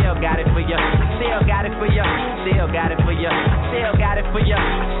 I still got it for you. Still got it for you. Still got it for you. Still got it for you.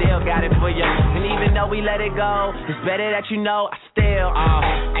 Still got it for you. And even though we let it go, it's better that you know I still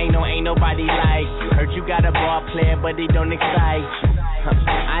ain't nobody like you. Heard you got a ball player, but they don't excite you.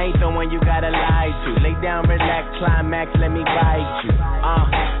 I ain't the one you gotta lie to. Lay down, relax, climax, let me bite you.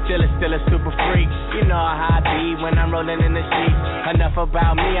 Still a super freak. You know how I be when I'm rolling in the streets. Enough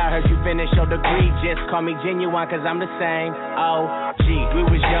about me, I heard you finish your degree. Just call me genuine, cause I'm the same. Oh, gee, we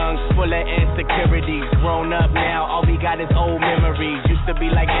was young, full of insecurities. Grown up now, all we got is old memories. Used to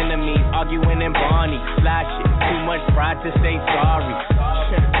be like enemies, arguing in Barney. Fly shit, too much pride to say sorry.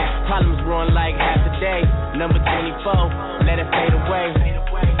 Problems ruin like half a day. Number 24, let it fade away.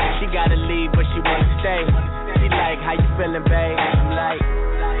 She gotta leave, but she wanna stay. She like, how you feeling, babe? I'm like,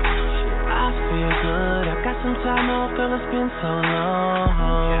 I feel good. I got some time off, girl. It's been so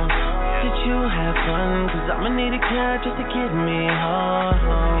long. Did you have fun? Cause I'ma need a cab just to get me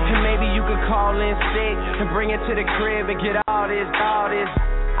home. and maybe you could call in sick and bring it to the crib and get all this.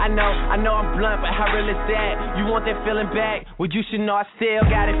 I know I'm blunt, but how real is that? You want that feeling back? Well, you should know I still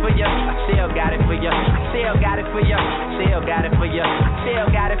got it for you. I still got it for you. Still got it for you. Still got it for you. Still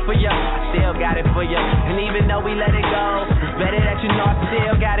got it for you. Still got it for you. And even though we let it go, it's better that you know I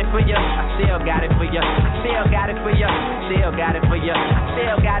still got it for you. I still got it for you. Still got it for you. Still got it for you.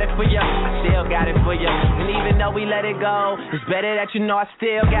 Still got it for you. Still got it for you. And even though we let it go, it's better that you know I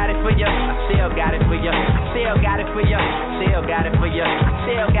still got it for you. I still got it for you. Still got it for you. Still got it for you.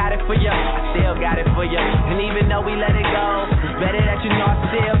 Still got it for you, still got it for you. And even though we let it go, it's better that you know I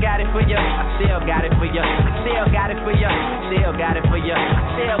still got it for you. I still got it for you, still got it for you, still got it for you,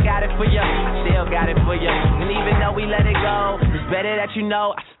 still got it for you, still got it for you. And even though we let it go, it's better that you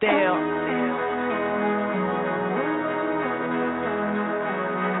know I still.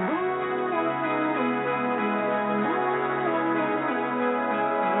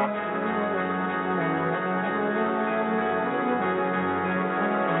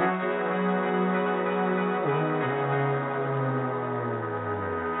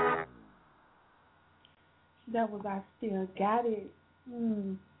 That was I Still Got It.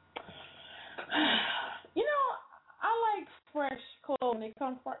 You know, I like fresh clothes when it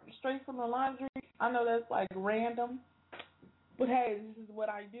comes straight from the laundry. I know that's like random, but hey, this is what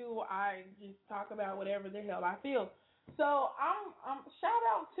I do. I just talk about whatever the hell I feel. So I'm shout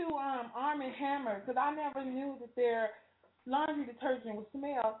out to Arm & Hammer because I never knew that their laundry detergent would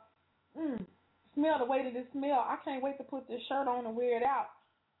smell. Smell the way that it smell. I can't wait to put this shirt on and wear it out.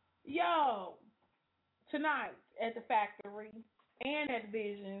 Yo, tonight at the factory and at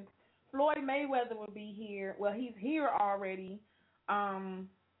Visions, Floyd Mayweather will be here. Well, he's here already.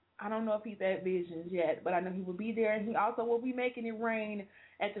 I don't know if he's at Visions yet, but I know he will be there. And he also will be making it rain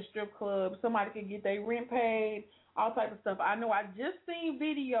at the strip club. Somebody can get their rent paid, all type of stuff. I know I just seen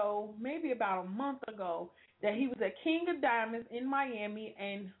video maybe about a month ago that he was at King of Diamonds in Miami,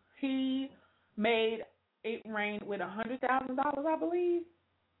 and he made it rain with $100,000, I believe.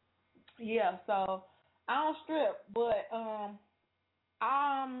 Yeah, so I don't strip, but I'm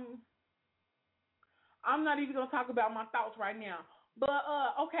not even gonna talk about my thoughts right now. But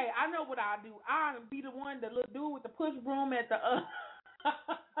okay, I know what I'll do. I'll be the one that little dude with the push broom at the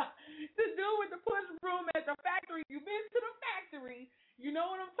the dude with the push broom at the factory. You've been to the factory, you know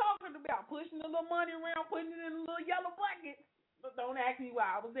what I'm talking about. Pushing the little money around, putting it in a little yellow bucket. But don't ask me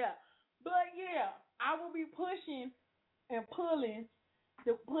why I was there. But yeah, I will be pushing and pulling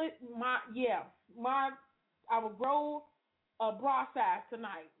to put I will grow a bra size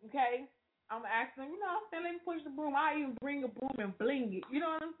tonight, okay? I'm asking, let me push the broom. I even bring a broom and bling it. You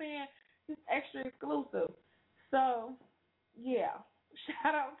know what I'm saying? It's extra exclusive. So, yeah.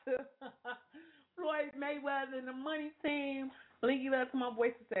 Shout out to Floyd Mayweather and the Money Team. Blingy love to my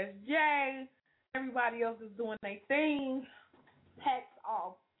boy Success J. Everybody else is doing their thing. Hats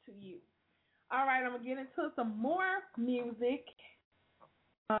off to you. All right, I'm going to get into some more music.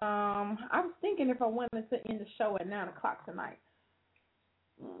 I was thinking if I wanted to end the show at 9 o'clock tonight.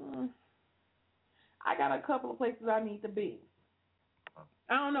 I got a couple of places I need to be.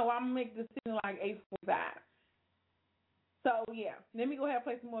 I don't know. I'm going to make this seem like 8:45. So, yeah. Let me go ahead and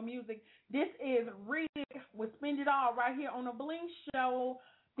play some more music. This is Rig with Spend It All right here on the Bling Show.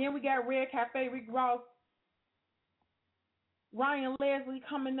 Then we got Red Cafe, Rick Ross, Ryan Leslie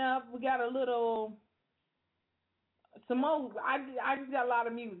coming up. We got a little... some more. I just got a lot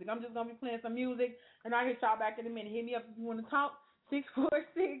of music. I'm just going to be playing some music, and I'll hit y'all back in a minute. Hit me up if you want to talk.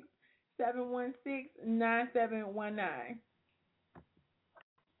 646-716-9719.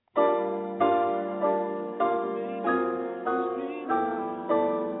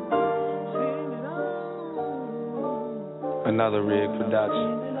 Another Rig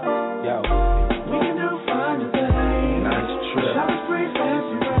production. Yo. We can do fine today. Nice trip. Shopping spree,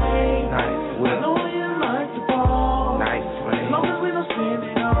 fancy rain. Nice whip. I know you like the ball. Nice swing. As long as we don't spend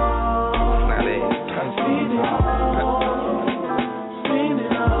it all. Now they spend it all. Spend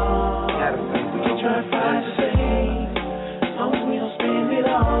it all. We can try to find the same. As long as we don't spend it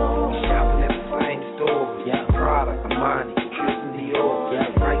all. Shopping at the same store. Yeah. Prada, Armani, Christian Dior.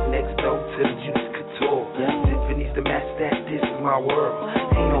 Yeah. Right next door to the Juice Couture. Yeah. Tiffany's the match that this is my world.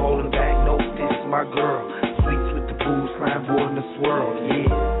 Ain't no holding back, no, this is my girl. Sweets with the pool, slime board in the swirl. Yeah,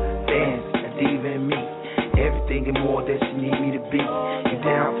 dance, a diva and me. Everything and more that she need me to be. You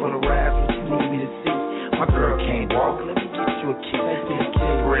down for the ride, what you need me to see. My girl can't walk, let me get you a kiss.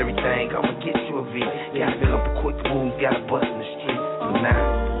 For everything, I'ma get you a V. Got a couple quick moves, got a bust in the streets. But now,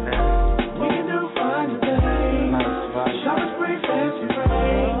 we can do fine today. Shopping spree, fancy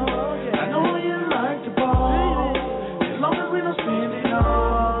rain. I know you like the ball. As long as we don't spend it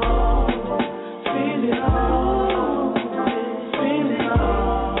all. Spend it all. Spend it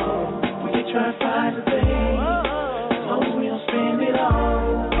all. We can try to find the thing. As long as we don't spend it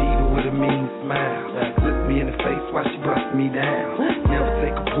all. Peter with a mean smile. Look me in the face while she bust me down. Never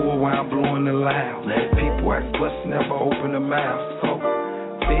take a pull while I'm blowing the loud. People ask questions, never open their mouth. So,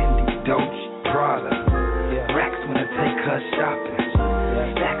 Fendi, Dolce, Prada. Racks when I take her shopping.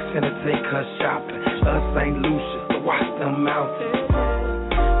 Stacks finna take her shopping. Us St. Lucia, so watch them mountains.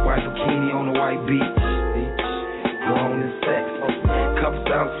 White bikini on the white beach. Grown and sex. Couple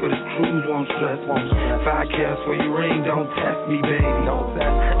sounds for this cruise, won't stress. 5 carats for your ring, don't test me, baby.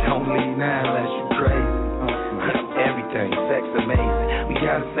 Don't leave now unless you crazy. Everything, sex amazing. We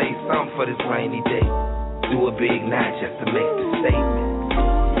gotta say something for this rainy day. Do a big night just to make the statement.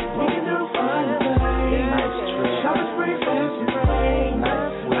 We can do fine today. Nice trip. Shopping spree, fancy rain.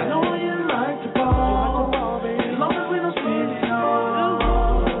 Nice whip. I know you like the ball. As long as we don't spend it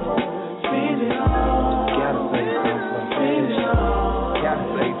all. Spend it all. Gotta say something. Spend it all. Gotta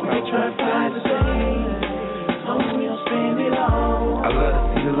say We can try to something. find the same. As long as we don't spend it all. I love to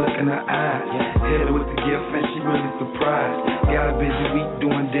see the look in her eyes. Hit her with the gift and she really surprised. Got a busy week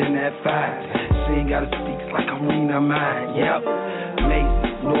doing dinner at 5. She ain't gotta speak like I'm reading her mind. Yep.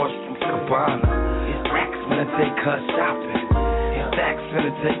 Macy's, Nordstrom, Cabana. Racks finna take her shopping. Stacks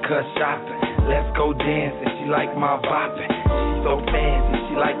finna take her shopping. let's go dancing. She like my bopping. She so fancy,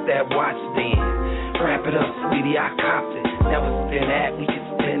 she like that watch dance. Wrap it up, sweetie, I copped it. Never spend that, we can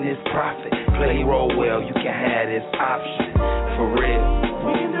spend this profit. Play your role well, you can have this option. For real.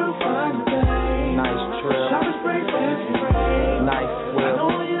 We can do fun today. Nice trip. Shopping spree, fancy rain. Nice I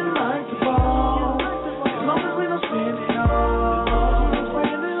know you like to fall. As long as we don't spend it all.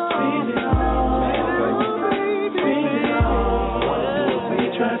 Spend it all. Spend it all. We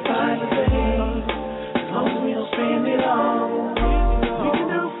can try to find a thing. As long as we don't spend it all. We can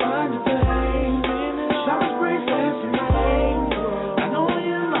do fun today. Shopping spree, fancy rain. I know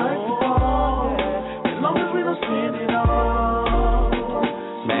you like to fall. As long as we don't spend it all.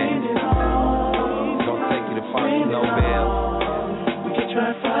 Spend it all. Don't take you to party, no bill. We can try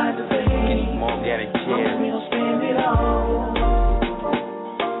to find a thing. Get you some organic As long as chairs. we don't spend it all.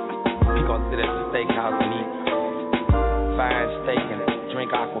 We gon' sit at the steakhouse and eat fine steak and drink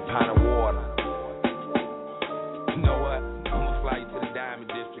aqua pint of water. You know what? I'm gonna fly you to the Diamond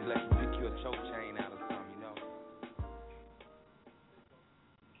District, let you pick you a choke chain out or something, you know?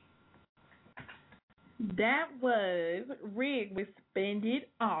 That was Rig with Spend It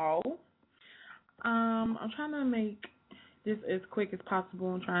All. I'm trying to make this as quick as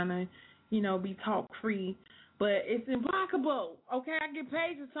possible. I'm trying to, be talk free, but it's impossible. Okay, I get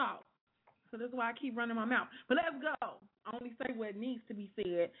paid to talk, so that's why I keep running my mouth. But let's go. I only say what needs to be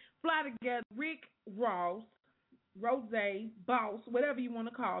said. Fly together, Rick Ross, Rose, Boss, whatever you want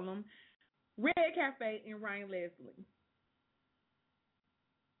to call them, Red Cafe, and Ryan Leslie.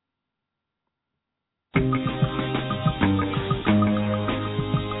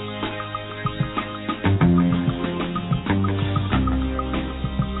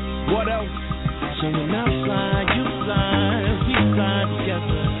 What else? So when I fly, you fly, we fly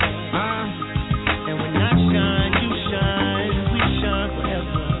together. And when I shine, you shine, we shine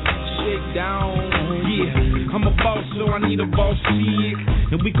forever. Shake down, yeah. I'm a boss, so I need a boss chick.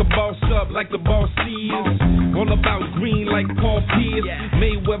 And we can boss up like the boss is. All about green like Paul Pierce.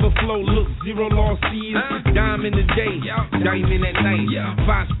 Mayweather flow, look, zero losses. Dime in the day, diamond at night.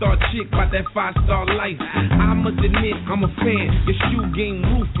 5-star chick, about that 5-star life. I must admit, I'm a fan. Your shoe game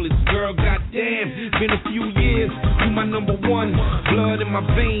ruthless, girl, goddamn. Been a few years, you my number one. Blood in my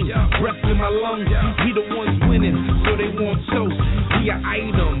veins, breath in my lungs. We the ones winning, so they want toast. We an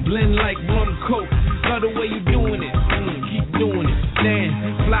item, blend like rum coke. Love the way you doing it, keep doing it. Damn,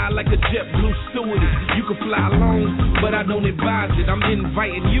 fly like a JetBlue stewardess. You can fly alone, but I don't advise it. I'm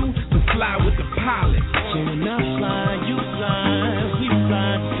inviting you to fly with the pilot. So when I fly, you fly, we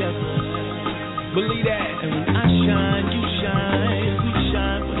fly together. Believe that. And when I shine, you shine, we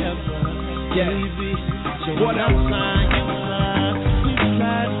shine forever. Baby, so what when else? I fly, you fly, we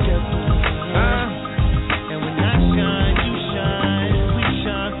fly together. And when I shine, you shine, we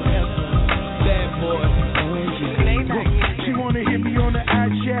shine forever. Bad boy. She wanna hit me on the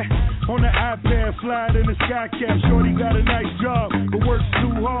iChat, on the iPad, fly in the sky cap. Shorty got a nice job, but works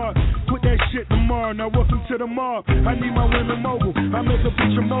too hard. Quit that shit tomorrow. Now welcome to the mall. I need my women mobile. I make a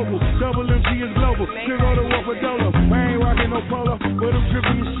picture mobile. Double MG is global. Zero to one for Dolo. I ain't rocking no polo, but I'm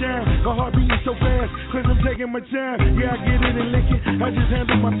dripping the shine. My heart beating so fast, cause I'm taking my time. Yeah, I get it and lick it. I just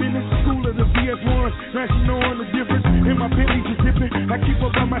handle my business. School of the VS1s. Now she knowing the difference. In my pennies is dipping. I keep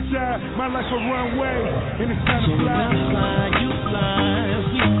up on my side. My life a runway. And it's time to fly. When I fly, you fly.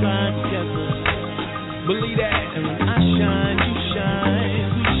 We fly together. Believe that. And when I shine, you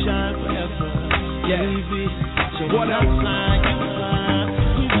shine. We shine forever. Baby, so what when else? I fly, you fly.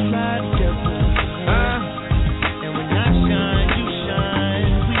 We fly together. And when I shine, you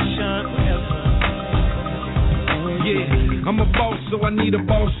shine. We shine forever. Yeah, I'm a boss, so I need a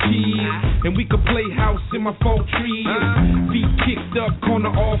boss chick. And we could play house in my folk trees. Feet kicked up,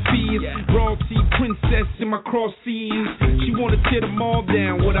 corner all fees. Royalty princess in my cross seas. She wanna tear them all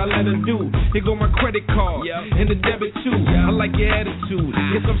down, what I let her do. Here go my credit card, and the debit too. I like your attitude,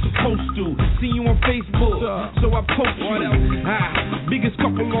 yes I'm supposed to. See you on Facebook, so I post you. Biggest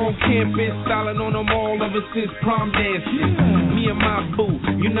couple on campus, styling on them all ever since prom dancing. Me and my boo,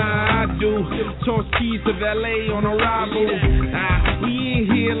 you know how I do. Toss keys to valet on arrival. We in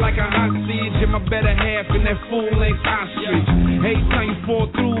here like a hostage, and my better half in that full-length ostrich. Every time you fall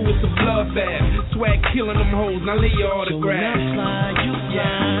through, it's a bloodbath. Swag killing them hoes, now lay your autograph. So when I fly, you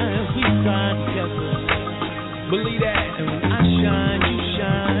fly, we fly together. Believe that. And when I shine, you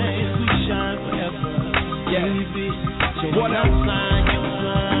shine, we shine forever. Baby, so what when else? I fly, you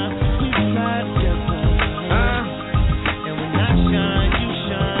fly, we fly together. And when I shine, you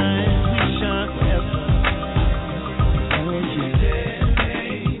shine, we shine forever.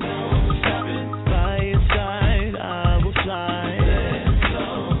 By your side, I will fly.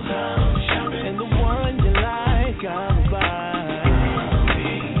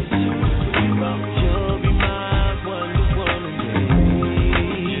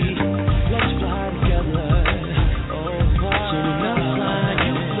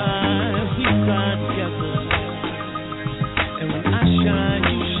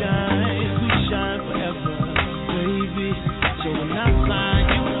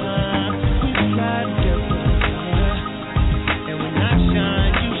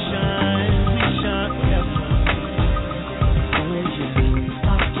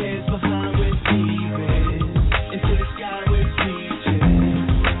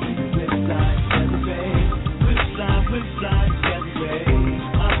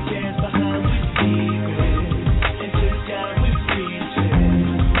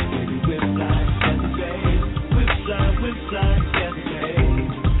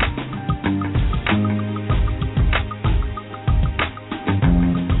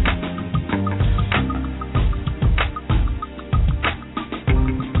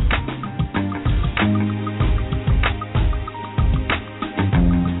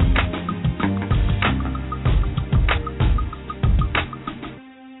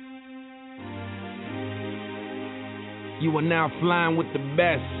 you are now flying with the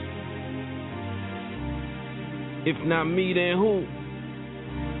best. If not me, then who?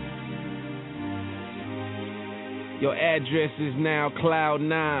 Your address is now Cloud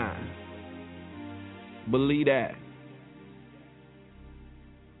 9. Believe that.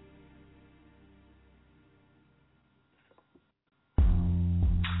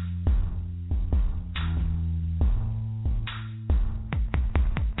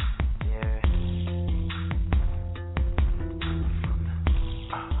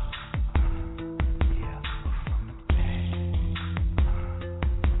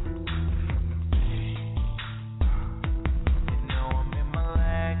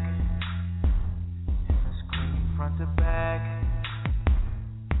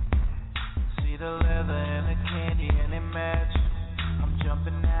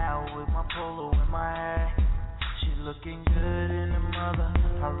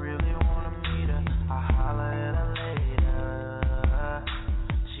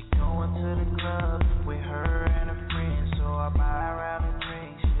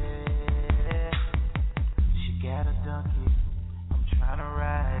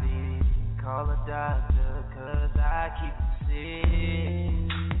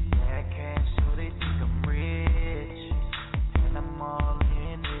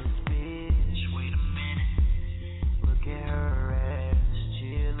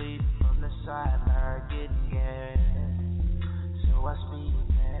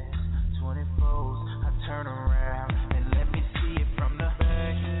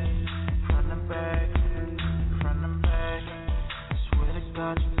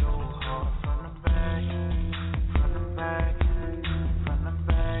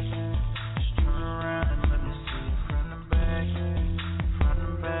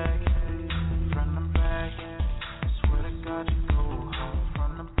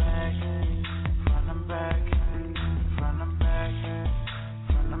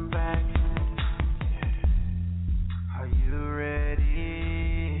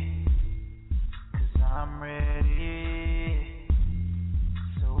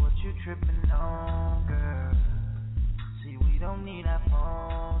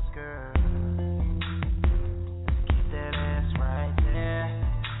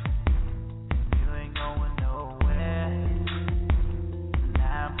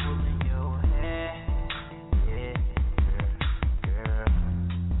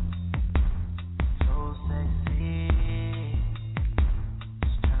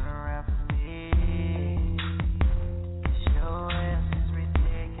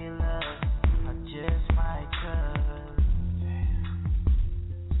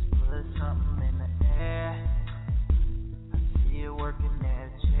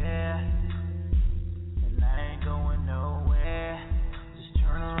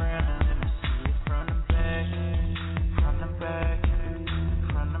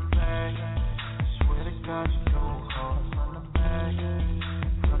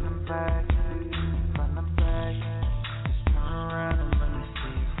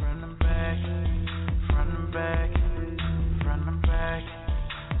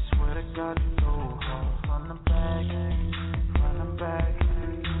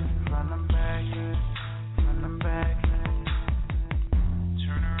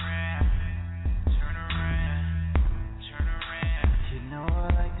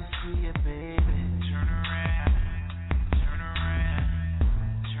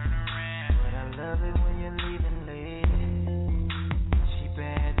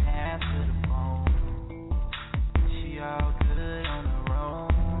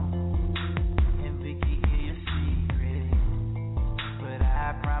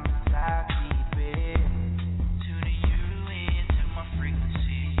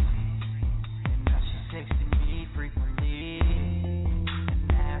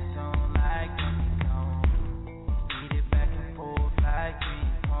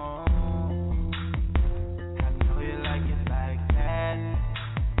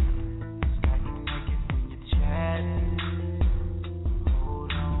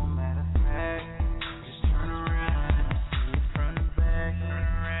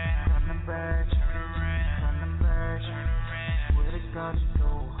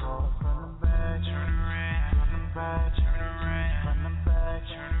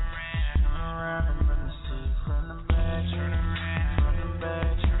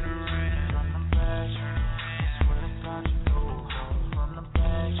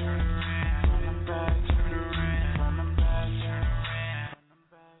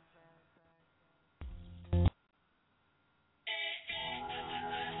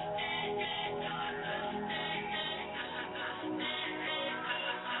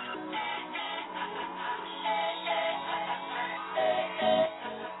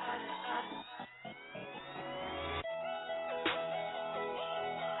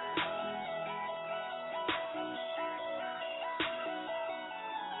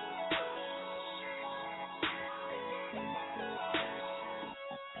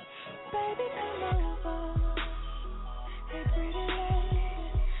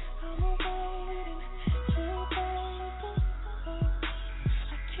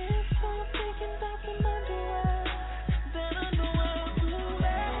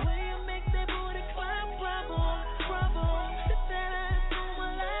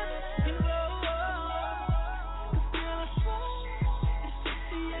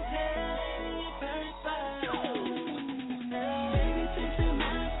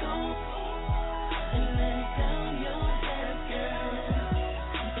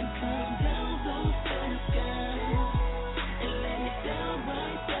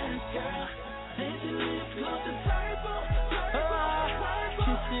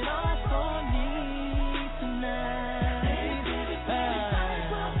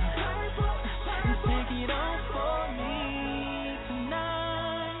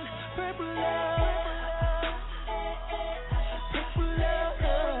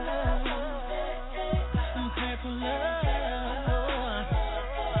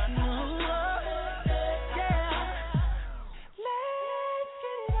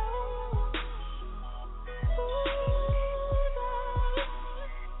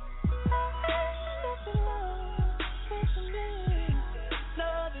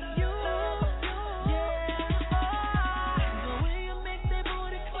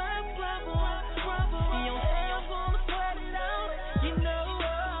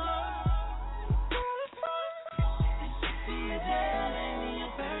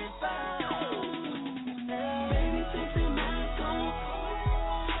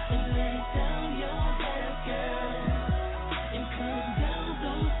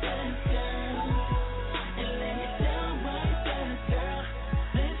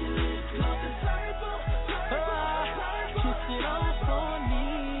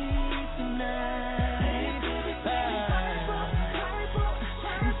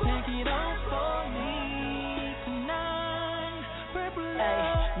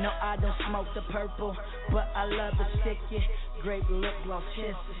 No, I don't smoke the purple, but I love the sticky. Grape lip gloss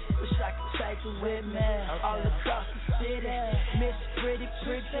kisses. Wish I could take it with me all across the city. Miss Pretty,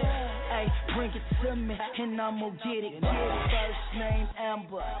 hey, bring it to me and I'ma get it. First name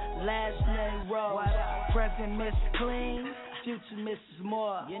Amber, last name Rose. Present Miss Clean, future Mrs.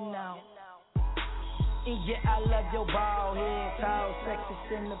 Moore. You know. And yeah, I love your bald head, tall, sexy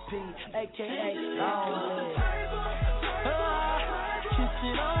centipede, aka long head. Kiss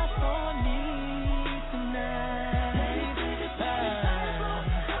it off for me tonight.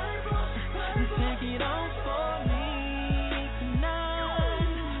 Take it off for me tonight.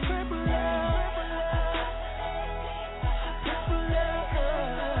 Purple love, purple love,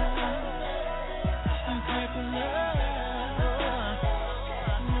 purple love.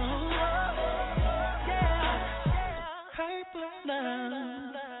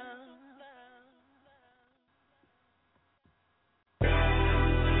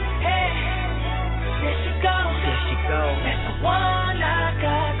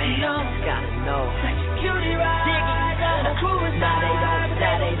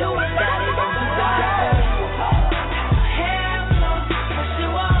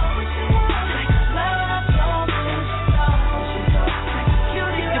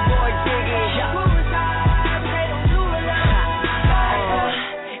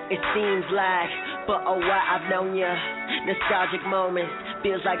 Like for a while I've known ya. Nostalgic moments,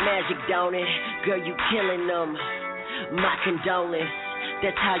 feels like magic, don't it? Girl, you killing them. My condolence.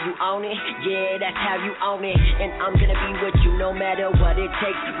 That's how you own it, yeah, that's how you own it. And I'm gonna be with you no matter what it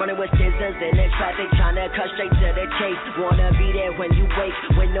takes. Running with scissors in the traffic, trying to cut straight to the chase. Wanna be there when you wake,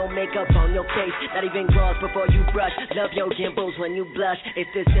 with no makeup on your face. Not even gloss before you brush. Love your dimples when you blush.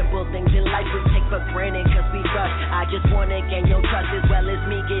 It's the simple things in life we take for granted cause we rush. I just wanna gain your trust as well as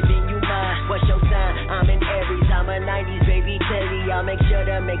me giving you mine. What's your sign? I'm in Aries, I'm a 90s baby Teddy. I'll make sure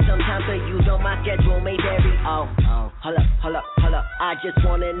to make some time for you, though my schedule may vary. Hold up, I just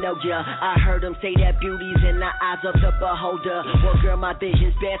wanna know ya. I heard them say that beauty's in the eyes of the beholder. Well, girl, my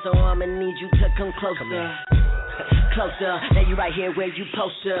vision's bad, so I'ma need you to come closer. Closer, now you right here where you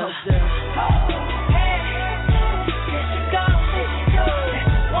poster.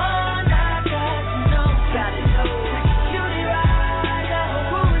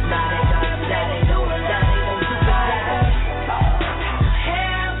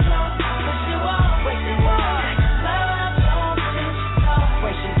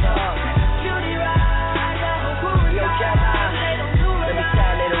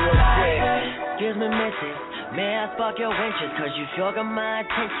 May I spark your interest, cause you sure got my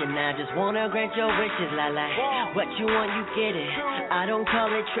attention. I just wanna grant your wishes, what you want, you get it. I don't call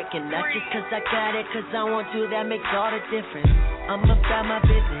it tricking, not just cause I got it, cause I want to, that makes all the difference. I'm about my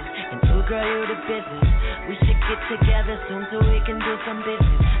business, and ooh girl, you the business. We should get together soon so we can do some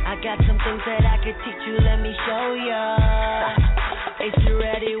business. I got some things that I could teach you, let me show ya. If you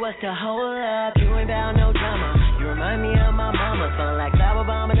ready, what's the hold up? You ain't bout no drama. You remind me of my mama, fun like flower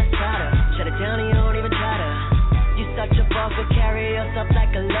bomb in a starter. Shut it down and you don't even try to. You such a boss, but carry yourself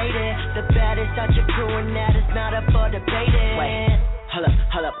like a lady. The baddest out your crew, and that is not up for debating. Wait, hold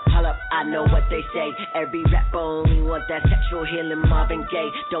up, I know what they say. Every rapper only want that sexual healing, Marvin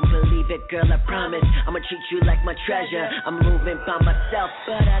Gaye. Don't believe it, girl, I promise I'ma treat you like my treasure. I'm moving by myself,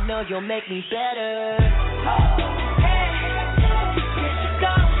 but I know you'll make me better.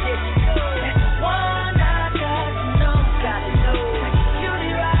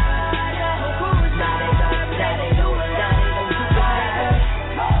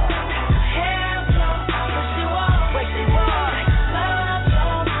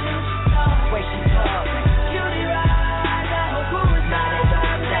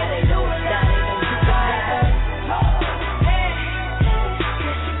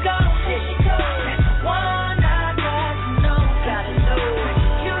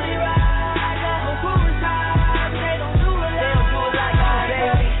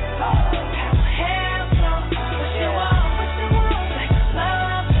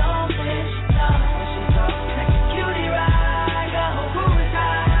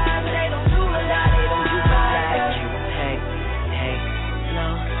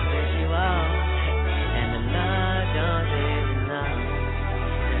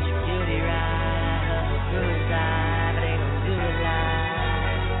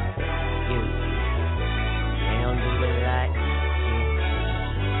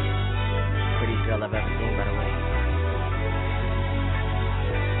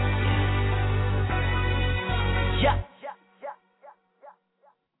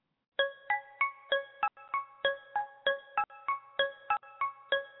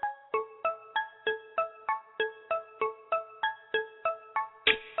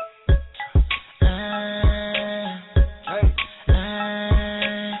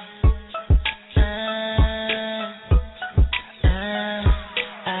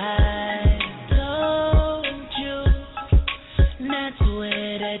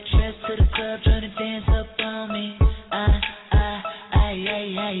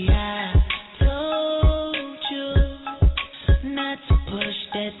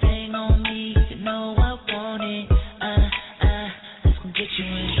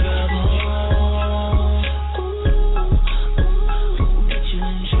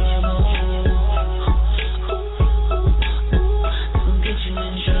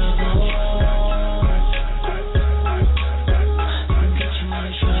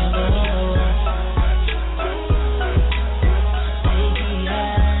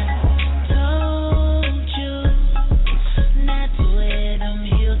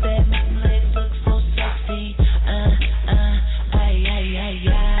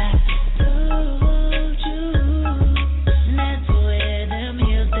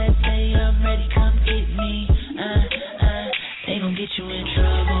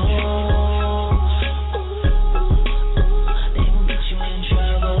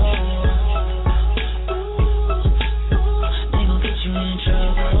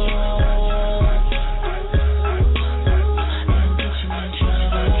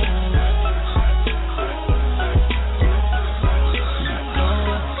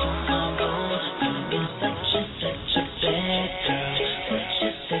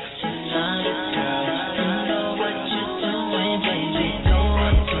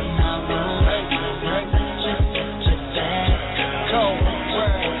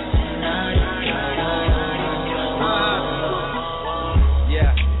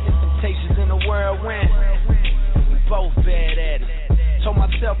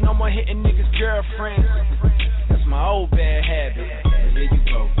 myself, no more hitting niggas' girlfriends. That's my old bad habit. But here you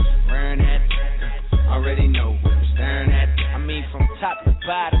go, wearing that. Already know what I'm staring at. I mean, from top to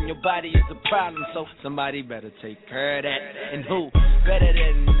bottom, your body is a problem, so somebody better take care of that. And who better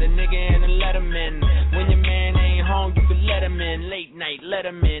than the nigga in the Letterman? When your man ain't home, you can let him in. Late night, let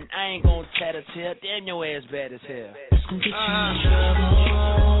him in. I ain't gonna tattletale. Damn, your ass bad as hell. It's gonna get you in trouble.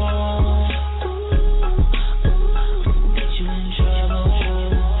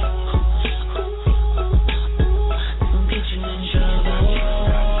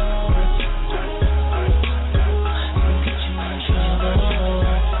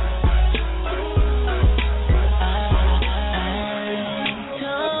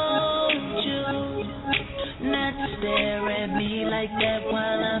 Like that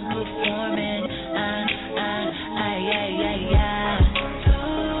while I'm performing. I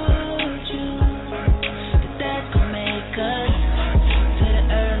told you that that's gonna make us to the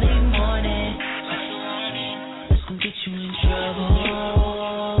early morning. It's gonna get you in trouble.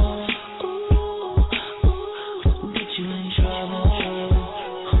 It's gonna get you in trouble.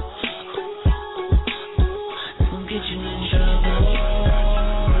 It's gonna get you in trouble.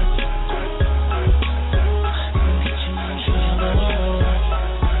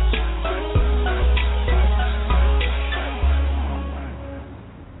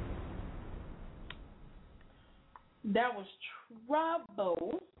 That was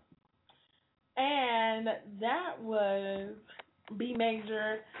Trouble, and that was B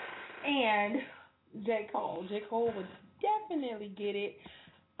Major and J. Cole. J. Cole would definitely get it.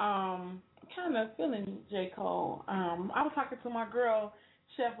 Kind of feeling J. Cole. I was talking to my girl,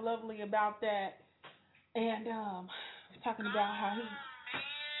 Chef Lovely, about that, and talking about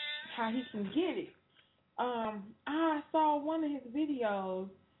how he can get it. I saw one of his videos,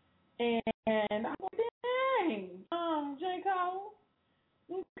 and I was dang, J. Cole.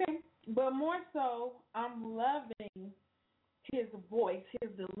 Okay. But more so, I'm loving his voice, his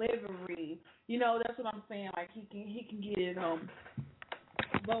delivery. You know, that's what I'm saying. Like he can get it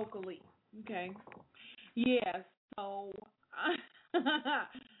vocally. Okay. Yeah, so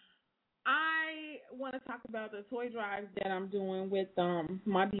I want to talk about the toy drive that I'm doing with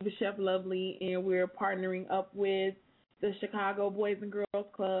my diva Chef Lovely, and we're partnering up with the Chicago Boys and Girls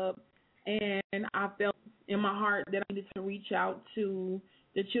Club. And I felt in my heart that I needed to reach out to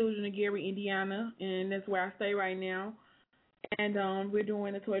the children of Gary, Indiana, and that's where I stay right now. And we're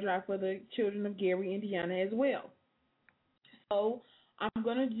doing a toy drive for the children of Gary, Indiana as well. So I'm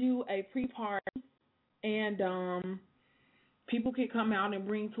going to do a pre-party, and people can come out and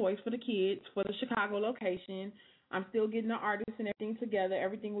bring toys for the kids for the Chicago location. I'm still getting the artists and everything together.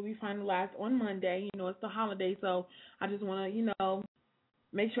 Everything will be finalized on Monday. You know, it's the holiday, so I just want to,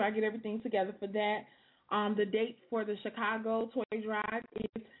 make sure I get everything together for that. The date for the Chicago Toy Drive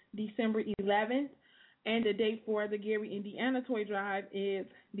is December 11th, and the date for the Gary, Indiana Toy Drive is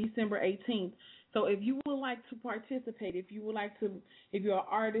December 18th. So if you would like to participate, if you're an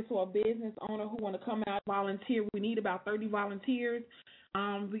artist or a business owner who want to come out and volunteer, we need about 30 volunteers.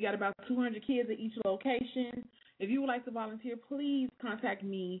 We got about 200 kids at each location. If you would like to volunteer, please contact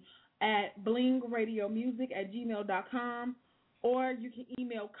me at blingradiomusic@gmail.com. Or you can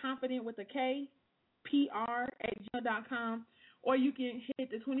email confident with a K, PR@gmail.com, or you can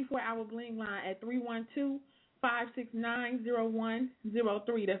hit the 24-hour Bling line at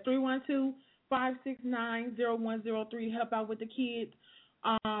 312-569-0103. That's 312-569-0103. Help out with the kids.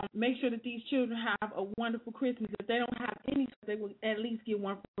 Make sure that these children have a wonderful Christmas. If they don't have any, they will at least get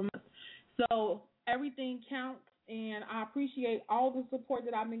one from us. So everything counts, and I appreciate all the support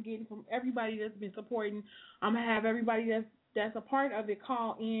that I've been getting from everybody that's been supporting. I'm going to have everybody that's a part of it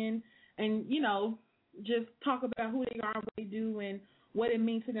call in and, just talk about who they are, what they do, and what it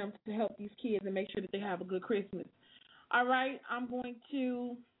means to them to help these kids and make sure that they have a good Christmas. All right, I'm going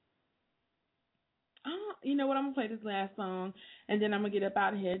to, I'm going to play this last song, and then I'm going to get up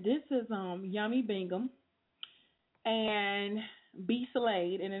out of here. This is Yummy Bingham and B.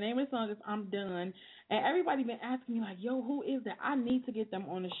 Slade, and the name of the song is I'm Done. And everybody been asking me, like, yo, who is that? I need to get them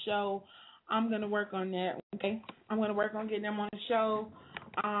on the show. I'm going to work on that, okay? I'm going to work on getting them on the show.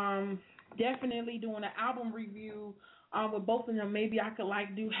 Definitely doing an album review with both of them. Maybe I could,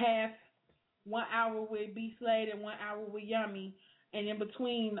 do half 1 hour with B. Slade and 1 hour with Yummy. And in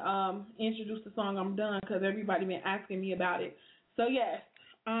between, introduce the song I'm Done, because everybody been asking me about it. So, yes,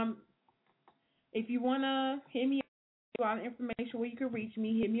 if you want to hit me up, all the information where you can reach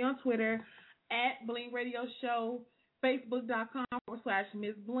me, hit me on Twitter at Bling Radio Show,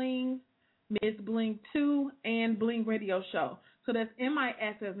 Facebook.com/Miss Bling, Miss Bling 2, and Bling Radio Show. So that's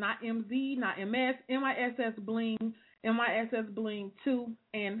MISS, not MZ, not MS, MISS Bling, MISS Bling 2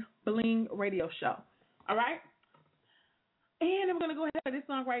 and Bling Radio Show. All right? And I'm going to go ahead with this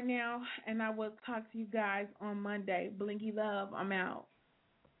song right now, and I will talk to you guys on Monday. Blingy Love, I'm out.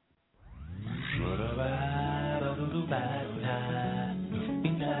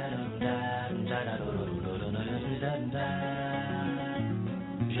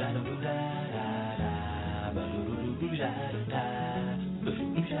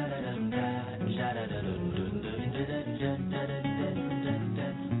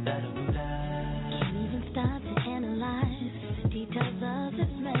 Details of this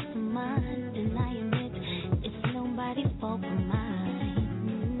mess of mine, and I admit it's nobody's fault but mine.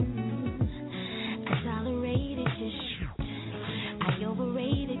 I tolerated your shit, I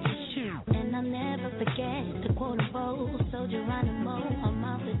overrated your shit, and I'll never forget the quote unquote so Geronimo, I'm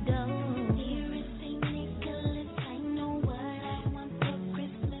out the door. Dearest Saint Nicholas, I know what I want for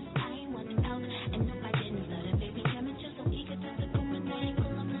Christmas. I want out, and no, I didn't start a baby coming just so egotistical,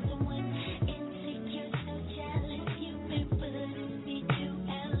 maniacal. I'm not the one insecure, so jealous. You've been putting me to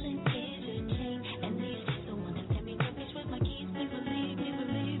hell and is a chain, and these just the one that sent me rubbish with my keys. Please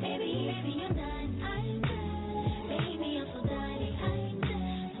believe, baby, I'm done. I'm done, baby, I'm so done. I'm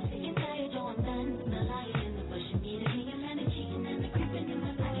done, so sick and tired, yo, I'm done. The lying in the bush and needed me, and the cheating and the creeping in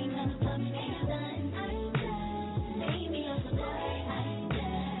my pocket, and the love me, I'm done. I'm done, baby, I'm so done. I'm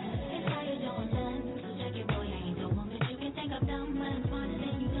done, it's tired, yo, I'm done. So check it, boy, I ain't the one, but you can think I'm dumb, but I'm smarter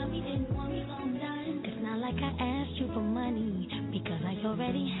than you love me, didn't want me, so I'm done. It's not like I asked you for money, because I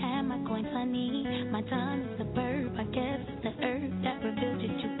already had my coins, honey. My tongue is the verb, I guess it's the herb that revealed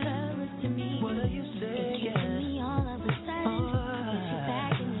your true colors to me. What are you saying? It kissing me all of a sudden. I put you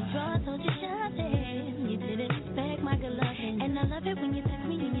back in the drawer, told you shut it. You didn't respect my good loving, and I love it when you text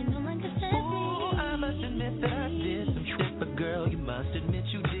me and you no longer text me. Ooh, I must admit that I did some shit, but girl, you must admit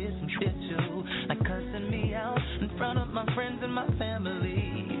you did some shit too. Like cussing me out in front of my friends and my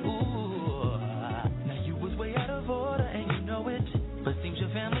family. Ooh, now you was way out of order and you know it. But seems your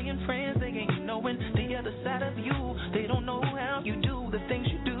family and friends, they ain't knowing the other side of you. They don't know how you do the things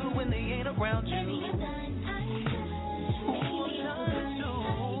you do when they ain't around you. Baby, I'm done. I'm done. Baby, I'm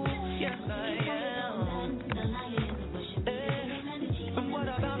done. Yes, I am. The lion in the bush and And what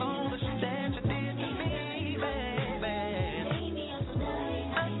about all the shit that you did to me, baby? baby, I'm so done.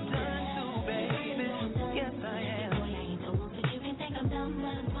 I'm done too, baby. Yes, I am. Boy, I ain't the one, but you can think I'm dumb,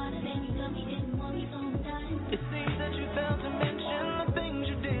 but I'm smarter than you love me, didn't want me, so I'm done. It seems that you failed to mention the things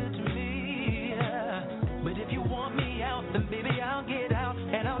you did to me. But if you want me out, then baby, I'll get out.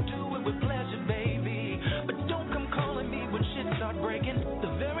 And I'll do it with pleasure, baby. But don't come calling me when shit start breaking. The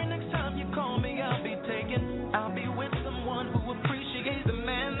very next time you call me, I'll be taken. I'll be with someone who appreciates the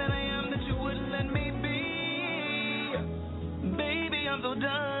man that I am that you wouldn't let me be. Baby, I'm so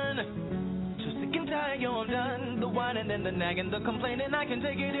done. Too sick and tired, yo, I'm done. The whining and the nagging, the complaining, I can't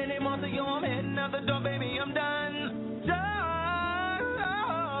take it anymore. So yo, I'm heading out the door, baby, I'm done. Done.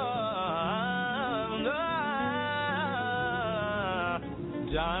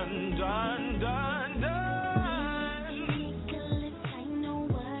 Done, done, done, done. Nicholas, I know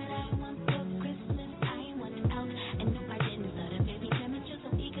what I want for Christmas. I want out, and no, I didn't start a baby coming just so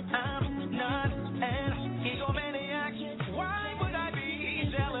he could talk. I'm not an egomaniac. Why would I be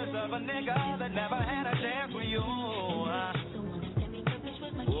jealous of a nigga that never had a chance with you? I'm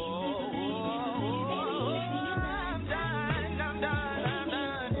done, I'm done, I'm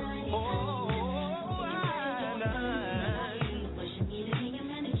done. Oh, I'm done.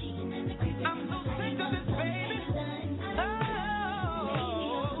 I'm so sick of this, baby.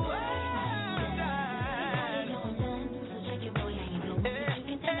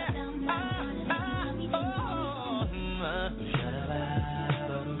 Oh, I'm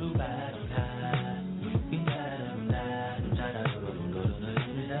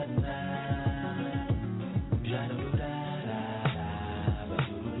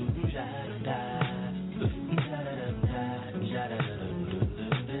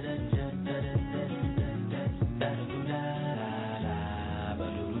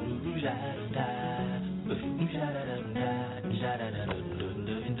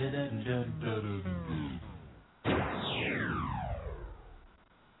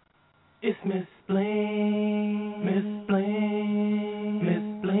It's Miss Bling, Miss Bling, Miss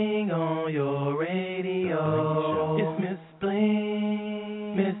Bling on your radio. It's Miss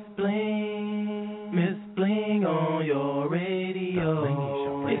Bling, Miss Bling, Miss Bling on your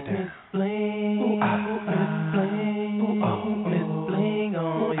radio. It's Miss